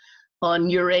panel on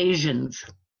Eurasians.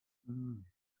 Mm.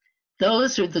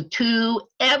 Those are the two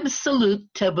absolute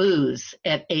taboos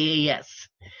at AAS,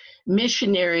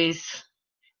 missionaries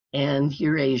and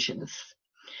Eurasians.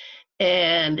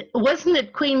 And wasn't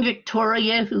it Queen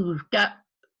Victoria who got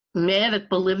mad at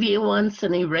Bolivia once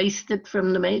and erased it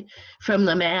from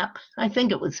the map? I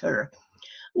think it was her.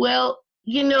 Well,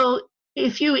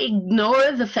 if you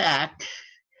ignore the fact,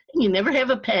 you never have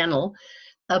a panel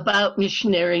about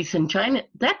missionaries in China,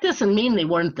 that doesn't mean they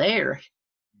weren't there.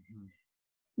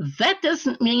 That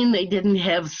doesn't mean they didn't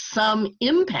have some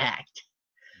impact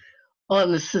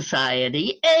on the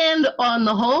society and on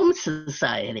the home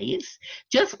societies.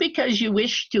 Just because you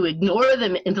wish to ignore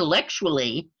them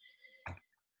intellectually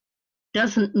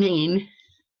doesn't mean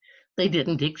they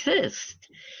didn't exist.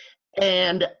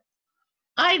 And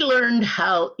I learned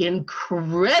how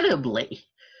incredibly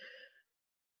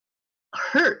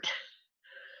hurt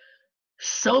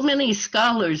so many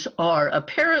scholars are,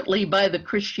 apparently by the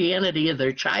Christianity of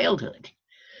their childhood,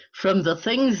 from the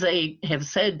things they have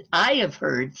said, I have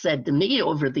heard said to me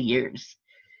over the years.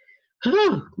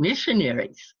 Whew,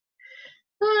 missionaries.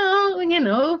 Well,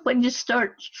 when you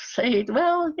start saying,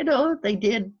 well, they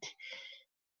did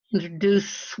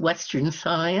introduce Western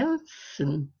science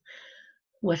and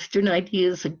Western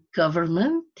ideas of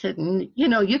government, and,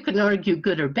 you can argue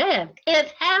good or bad.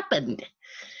 It happened.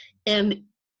 And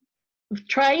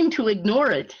trying to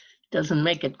ignore it doesn't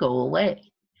make it go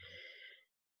away.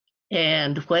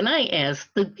 And when I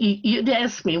asked, you'd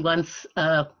asked me once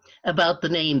about the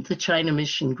name, the China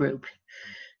Mission Group,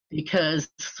 because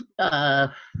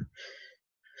how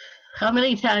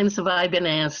many times have I been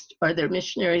asked, are there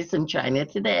missionaries in China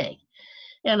today?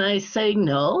 And I say,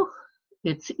 no,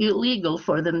 it's illegal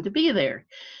for them to be there.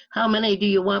 How many do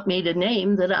you want me to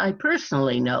name that I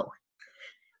personally know?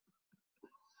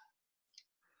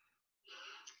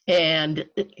 And,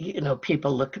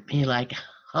 people look at me like,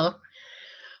 huh?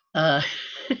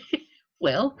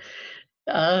 Well,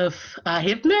 I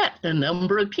have met a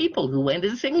number of people who went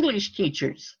as English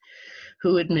teachers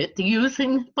who admit to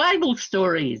using Bible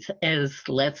stories as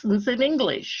lessons in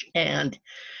English. And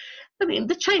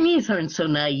the Chinese aren't so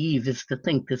naive as to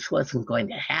think this wasn't going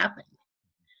to happen.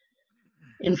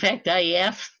 In fact, I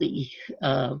asked the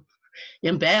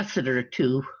ambassador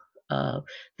to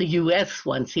the U.S.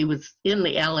 once. He was in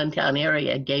the Allentown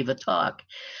area, gave a talk.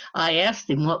 I asked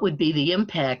him what would be the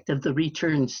impact of the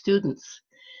returned students,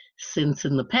 since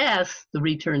in the past, the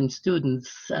returned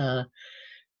students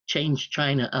changed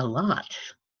China a lot.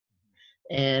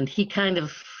 And he kind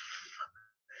of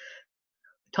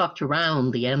talked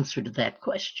around the answer to that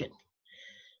question.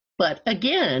 But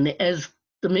again, as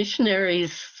the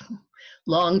missionaries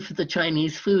longed for the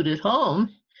Chinese food at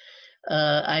home,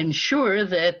 I'm sure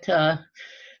that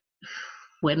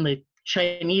when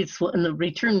the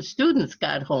returned students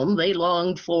got home, they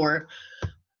longed for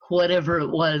whatever it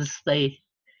was they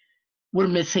were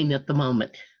missing at the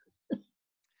moment.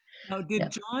 Now,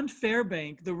 did John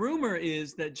Fairbank, the rumor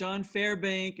is that John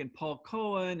Fairbank and Paul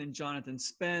Cohen and Jonathan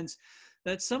Spence,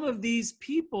 that some of these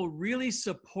people really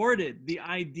supported the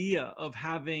idea of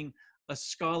having a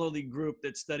scholarly group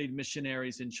that studied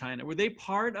missionaries in China. Were they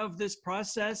part of this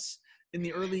process in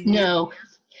the early years? No,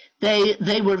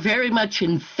 they were very much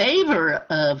in favor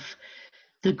of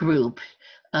the group,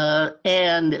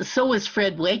 and so was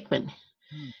Fred Wakeman.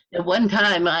 At one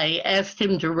time, I asked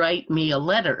him to write me a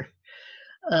letter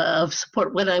of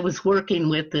support when I was working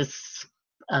with this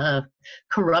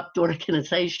corrupt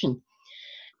organization.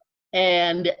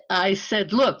 And I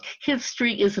said, look,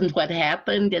 history isn't what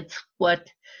happened, it's what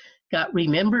got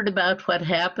remembered about what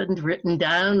happened, written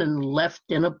down and left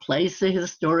in a place a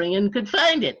historian could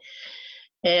find it.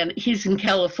 And he's in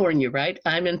California, right?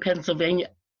 I'm in Pennsylvania.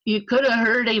 You could have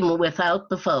heard him without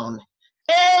the phone.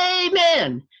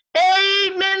 Amen.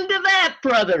 Amen to that,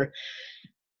 brother.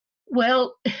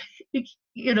 Well,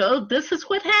 this is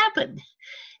what happened.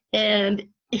 And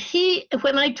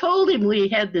when I told him we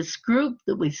had this group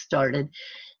that we started,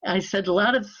 I said, a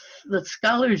lot of the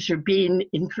scholars are being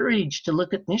encouraged to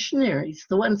look at missionaries,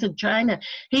 the ones in China.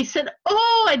 He said,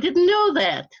 oh, I didn't know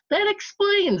that. That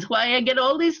explains why I get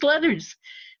all these letters.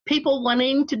 People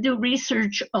wanting to do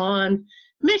research on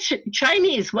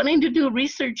Chinese wanting to do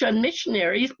research on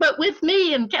missionaries, but with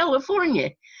me in California.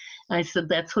 I said,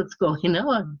 that's what's going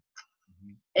on.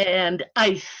 And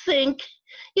I think,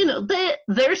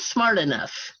 they're smart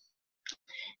enough.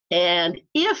 And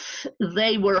if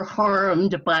they were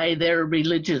harmed by their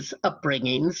religious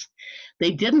upbringings,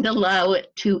 they didn't allow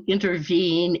it to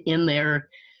intervene in their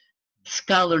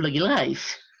scholarly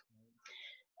life,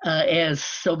 as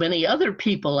so many other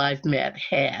people I've met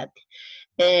had.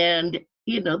 And,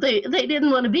 they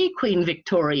didn't want to be Queen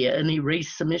Victoria and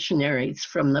erase the missionaries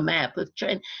from the map of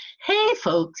China. Hey,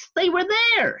 folks, they were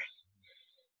there.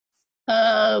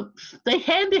 They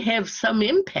had to have some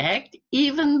impact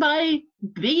even by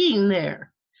being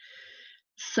there.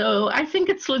 So I think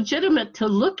it's legitimate to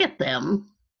look at them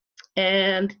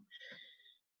and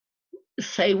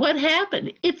say what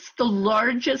happened. It's the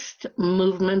largest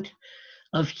movement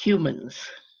of humans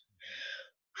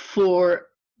for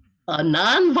a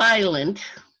nonviolent,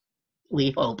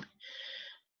 we hope,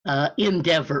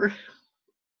 endeavor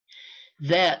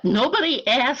that nobody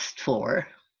asked for,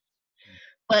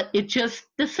 but it just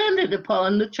descended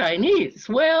upon the Chinese.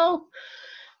 Well,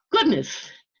 goodness,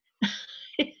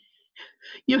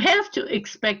 you have to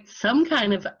expect some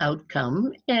kind of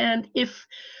outcome. And if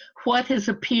what has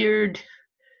appeared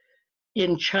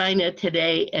in China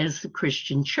today as the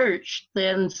Christian church,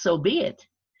 then so be it.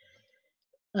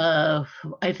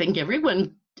 I think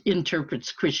everyone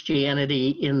interprets Christianity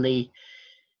in the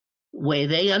way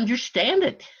they understand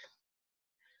it.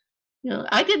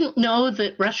 I didn't know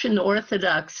that Russian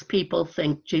Orthodox people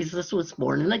think Jesus was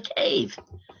born in a cave.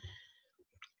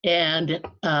 And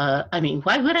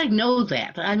why would I know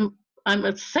that? I'm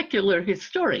a secular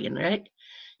historian, right?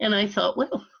 And I thought,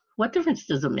 well, what difference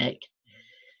does it make?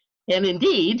 And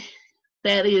indeed,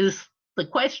 that is the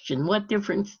question. What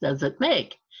difference does it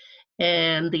make?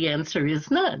 And the answer is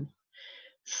none.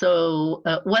 So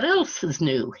what else is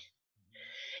new?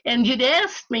 And you'd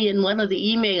asked me in one of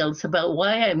the emails about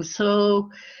why I'm so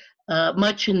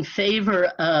much in favor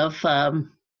of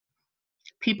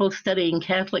people studying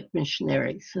Catholic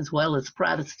missionaries as well as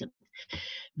Protestant.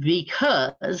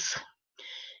 Because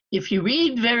if you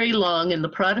read very long in the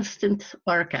Protestant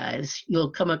archives,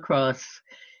 you'll come across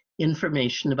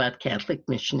information about Catholic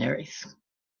missionaries.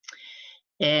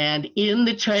 And in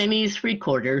the Chinese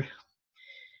recorder,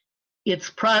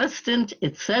 it's Protestant,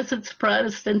 it says it's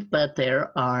Protestant, but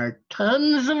there are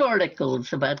tons of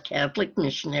articles about Catholic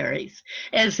missionaries,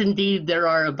 as indeed there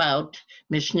are about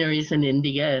missionaries in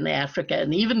India and Africa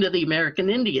and even to the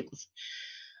American Indians.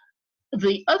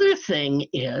 The other thing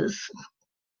is,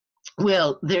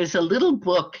 well, there's a little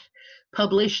book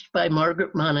published by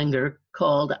Margaret Moninger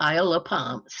called Isle of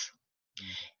Palms,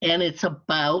 and it's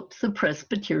about the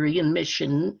Presbyterian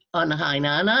mission on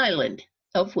Hainan Island,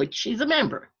 of which she's a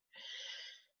member.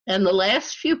 And the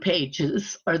last few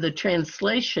pages are the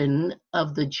translation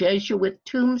of the Jesuit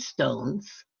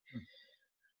tombstones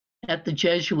at the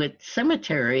Jesuit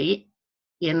cemetery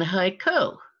in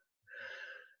Haikou,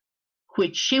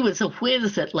 which she was a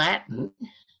whiz at Latin.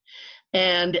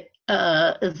 And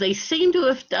they seem to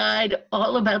have died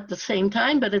all about the same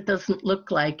time, but it doesn't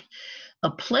look like a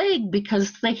plague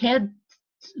because they had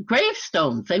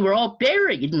gravestones. They were all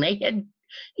buried and they had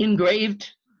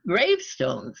engraved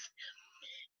gravestones.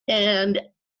 And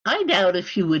I doubt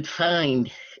if you would find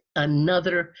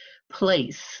another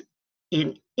place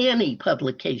in any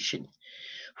publication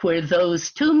where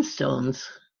those tombstones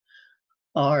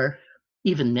are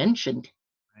even mentioned.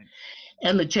 Right.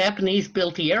 And the Japanese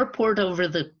built the airport over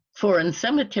the foreign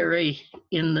cemetery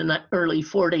in the early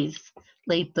 40s,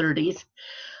 late 30s.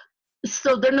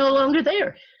 So they're no longer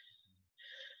there.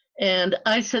 And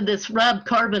I said this, Rob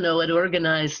Carbonneau had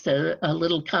organized a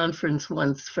little conference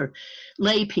once for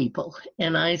lay people.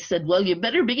 And I said, well, you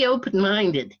better be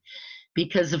open-minded,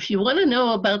 because if you want to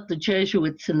know about the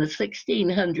Jesuits in the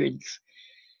 1600s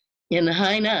in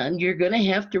Hainan, you're going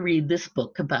to have to read this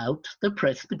book about the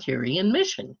Presbyterian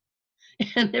mission.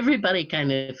 And everybody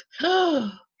kind of,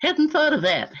 hadn't thought of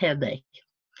that, had they?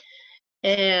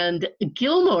 And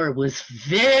Gilmore was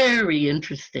very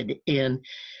interested in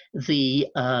the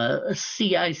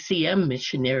CICM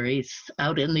missionaries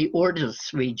out in the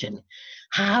Ordos region.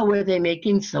 How were they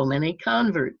making so many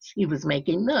converts? He was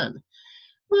making none.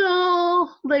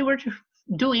 Well, they were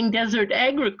doing desert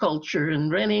agriculture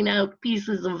and renting out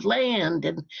pieces of land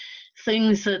and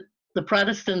things that the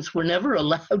Protestants were never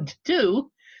allowed to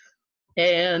do.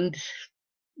 And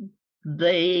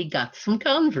they got some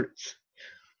converts.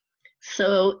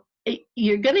 So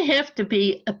you're going to have to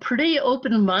be pretty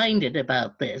open-minded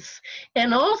about this,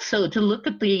 and also to look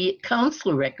at the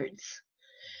council records,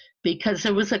 because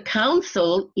there was a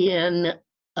council in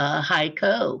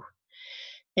Haikou,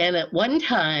 and at one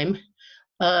time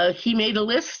he made a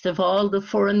list of all the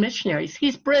foreign missionaries.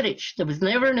 He's British. There was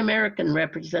never an American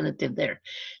representative there.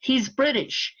 He's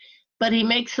British, but he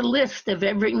makes a list of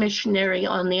every missionary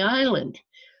on the island.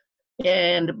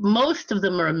 And most of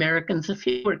them are Americans, a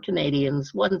few are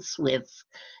Canadians, once with,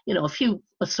 a few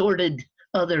assorted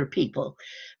other people.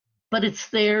 But it's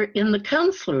there in the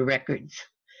consular records.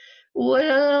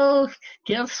 Well,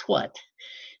 guess what?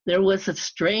 There was a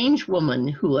strange woman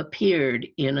who appeared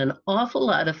in an awful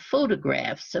lot of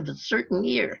photographs of a certain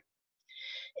year.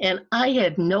 And I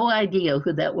had no idea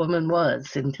who that woman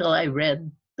was until I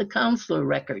read the consular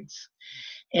records.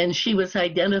 And she was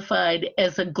identified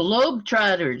as a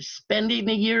globetrotter spending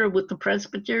a year with the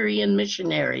Presbyterian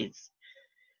missionaries.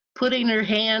 putting her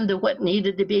hand to what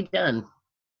needed to be done.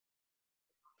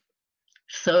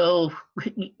 So,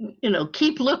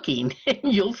 keep looking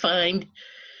and you'll find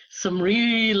some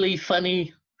really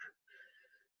funny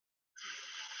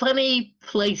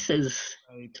places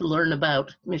Right. to learn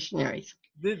about missionaries.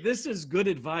 This is good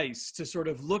advice, to sort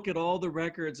of look at all the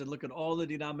records and look at all the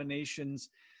denominations.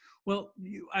 Well,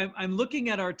 I'm looking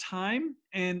at our time,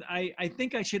 and I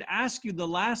think I should ask you the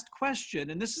last question.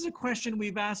 And this is a question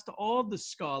we've asked all the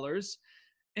scholars.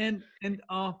 And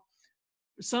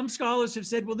some scholars have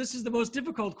said, well, this is the most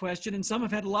difficult question, and some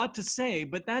have had a lot to say.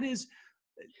 But that is,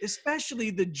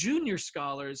 especially the junior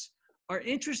scholars are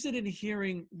interested in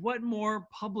hearing what more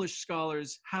published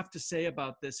scholars have to say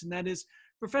about this. And that is,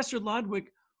 Professor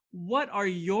Lodwick, what are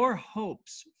your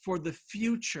hopes for the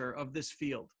future of this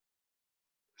field?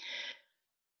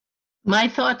 My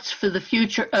thoughts for the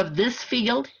future of this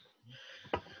field?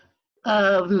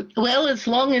 Well, as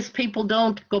long as people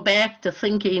don't go back to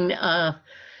thinking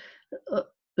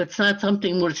it's not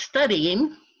something we're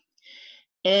studying,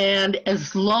 and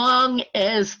as long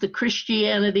as the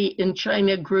Christianity in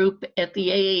China group at the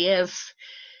AAS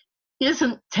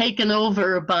isn't taken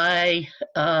over by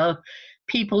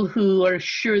people who are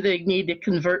sure they need to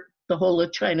convert the whole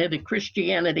of China to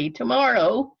Christianity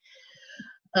tomorrow.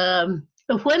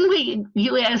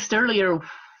 You asked earlier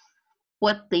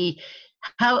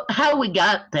how we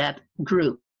got that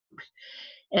group.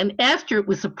 And after it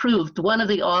was approved, one of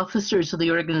the officers of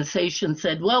the organization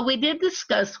said, well, we did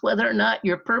discuss whether or not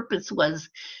your purpose was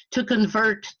to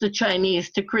convert the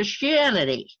Chinese to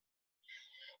Christianity.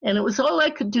 And it was all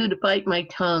I could do to bite my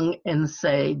tongue and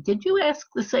say, did you ask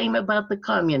the same about the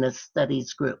Communist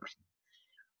Studies group?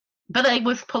 But I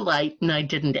was polite and I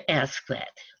didn't ask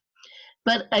that.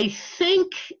 But I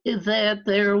think that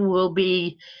there will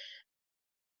be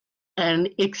an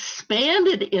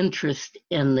expanded interest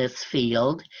in this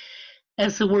field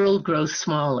as the world grows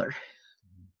smaller.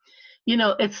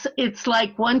 It's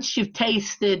like once you've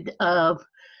tasted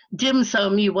dim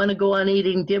sum, you want to go on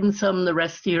eating dim sum the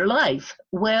rest of your life.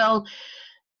 Well,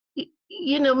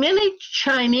 many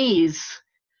Chinese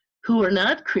who are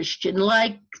not Christian,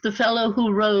 like the fellow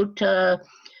who wrote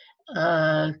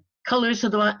Sounds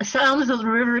of the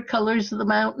River, Colors of the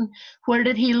Mountain. Where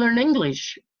did he learn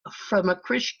English? From a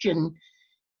Christian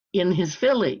in his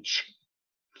village.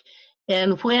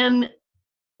 And when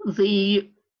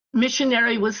the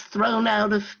missionary was thrown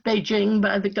out of Beijing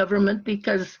by the government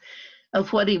because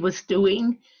of what he was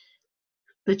doing,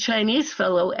 the Chinese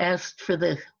fellow asked for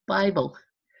the Bible.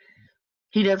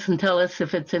 He doesn't tell us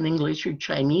if it's in English or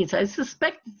Chinese. I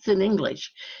suspect it's in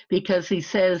English because he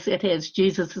says it has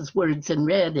Jesus's words in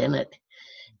red in it.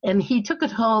 And he took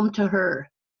it home to her.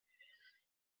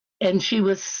 And she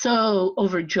was so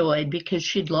overjoyed because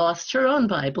she'd lost her own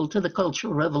Bible to the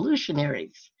Cultural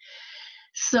Revolutionaries.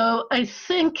 So I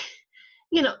think,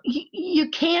 you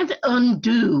can't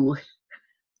undo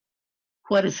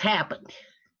what has happened.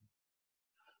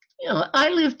 I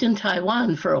lived in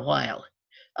Taiwan for a while.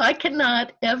 I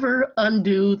cannot ever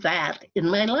undo that in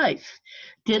my life.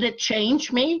 Did it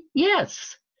change me?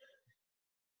 Yes.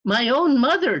 My own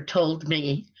mother told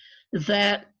me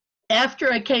that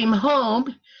after I came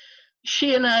home,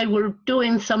 she and I were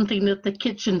doing something at the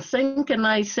kitchen sink, and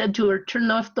I said to her,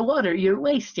 turn off the water, you're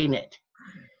wasting it.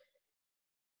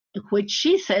 Which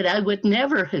she said I would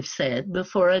never have said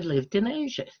before I lived in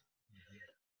Asia.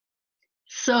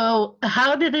 So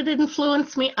how did it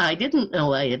influence me? I didn't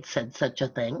know I had said such a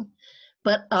thing,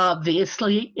 but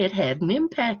obviously it had an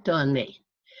impact on me.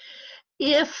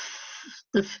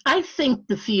 I think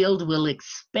the field will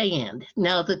expand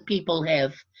now that people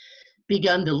have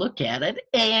begun to look at it,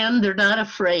 and they're not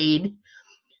afraid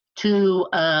to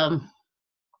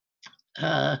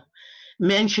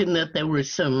mention that there were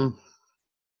some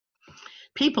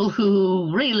people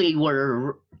who really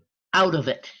were out of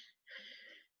it.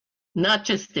 Not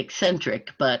just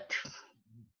eccentric, but,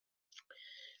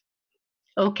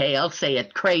 okay, I'll say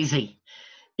it, crazy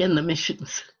in the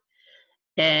missions.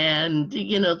 And,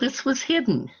 this was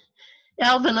hidden.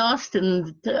 Alvin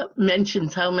Austin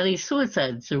mentions how many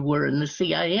suicides there were in the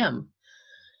CIM.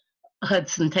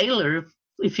 Hudson Taylor,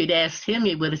 if you'd asked him,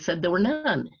 he would have said there were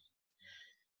none.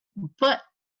 But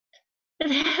it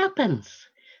happens.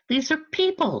 These are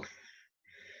people.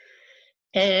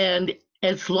 And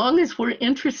as long as we're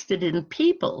interested in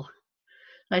people,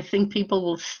 I think people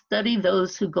will study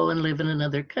those who go and live in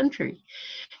another country.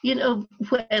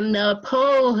 When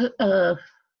Paul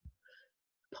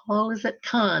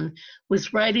Kahn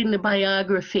was writing the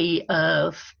biography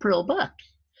of Pearl Buck,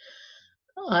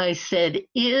 I said,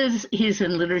 he's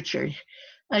in literature.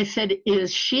 I said,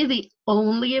 is she the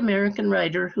only American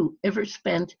writer who ever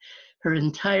spent her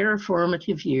entire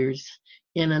formative years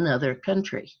in another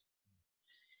country?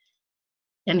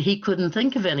 And he couldn't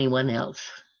think of anyone else.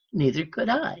 Neither could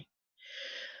I.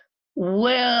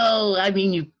 Well, I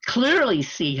mean, you clearly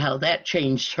see how that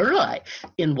changed her life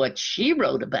in what she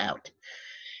wrote about.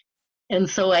 And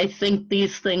so I think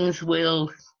these things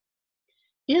will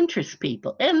interest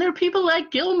people. And there are people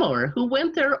like Gilmore who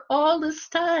went there all this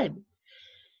time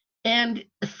and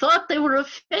thought they were a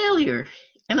failure.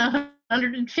 And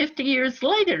 150 years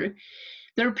later,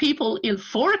 there are people in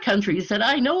 4 countries that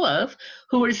I know of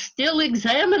who are still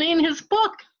examining his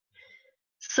book.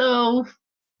 So,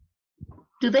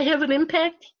 do they have an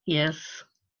impact? Yes.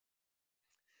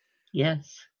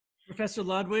 Yes. Professor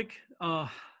Lodwick,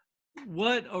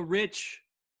 what a rich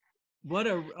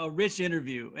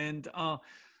interview. And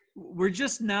we're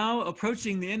just now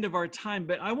approaching the end of our time,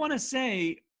 but I want to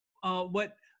say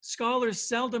what scholars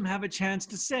seldom have a chance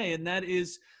to say, and that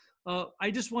is,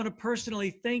 I just want to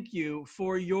personally thank you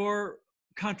for your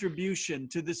contribution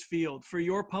to this field, for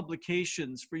your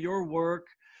publications, for your work,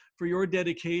 for your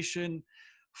dedication,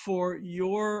 for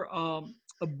your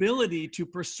ability to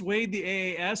persuade the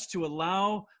AAS to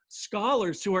allow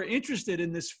scholars who are interested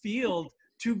in this field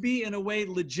to be in a way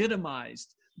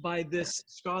legitimized by this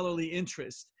scholarly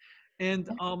interest. And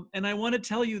I want to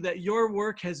tell you that your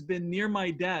work has been near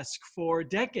my desk for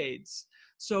decades.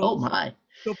 So, oh my.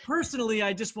 So personally,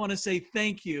 I just want to say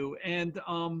thank you. And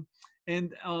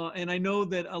I know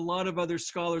that a lot of other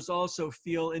scholars also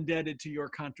feel indebted to your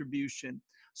contribution.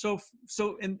 So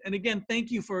again, thank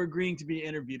you for agreeing to be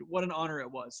interviewed. What an honor it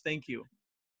was. Thank you.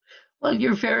 Well,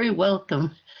 you're very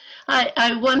welcome.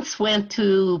 I once went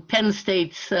to Penn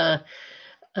State's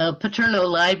Paterno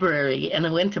Library, and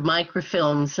I went to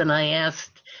microfilms, and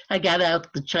I got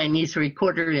out the Chinese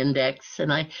Recorder Index,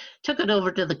 and I took it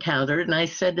over to the counter, and I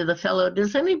said to the fellow,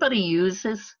 does anybody use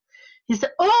this? He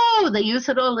said, oh, they use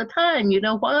it all the time. You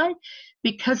know why?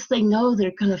 Because they know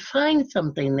they're going to find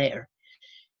something there.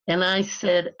 And I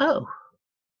said, oh.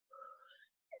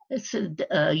 I said,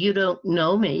 you don't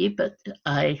know me, but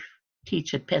I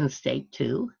teach at Penn State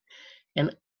too,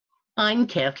 and I'm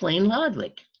Kathleen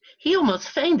Lodwick. He almost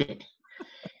fainted.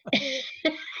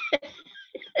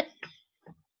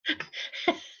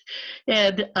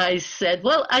 And I said,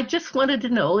 well, I just wanted to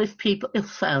know if people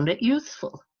found it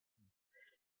useful.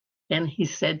 And he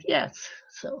said, yes.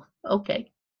 So,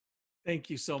 okay.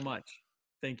 Thank you so much.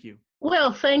 Thank you.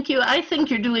 Well, thank you. I think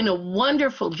you're doing a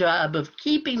wonderful job of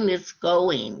keeping this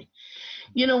going.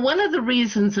 You know, one of the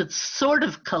reasons it sort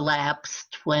of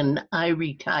collapsed when I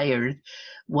retired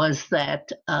was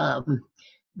that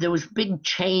there was big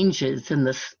changes in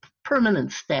the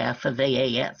permanent staff of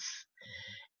AAS.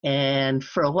 And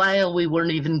for a while, we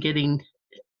weren't even getting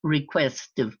requests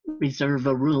to reserve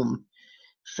a room.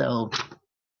 So,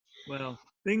 well,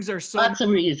 things are so lots of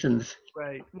reasons.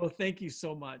 Right. Well, thank you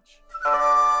so much.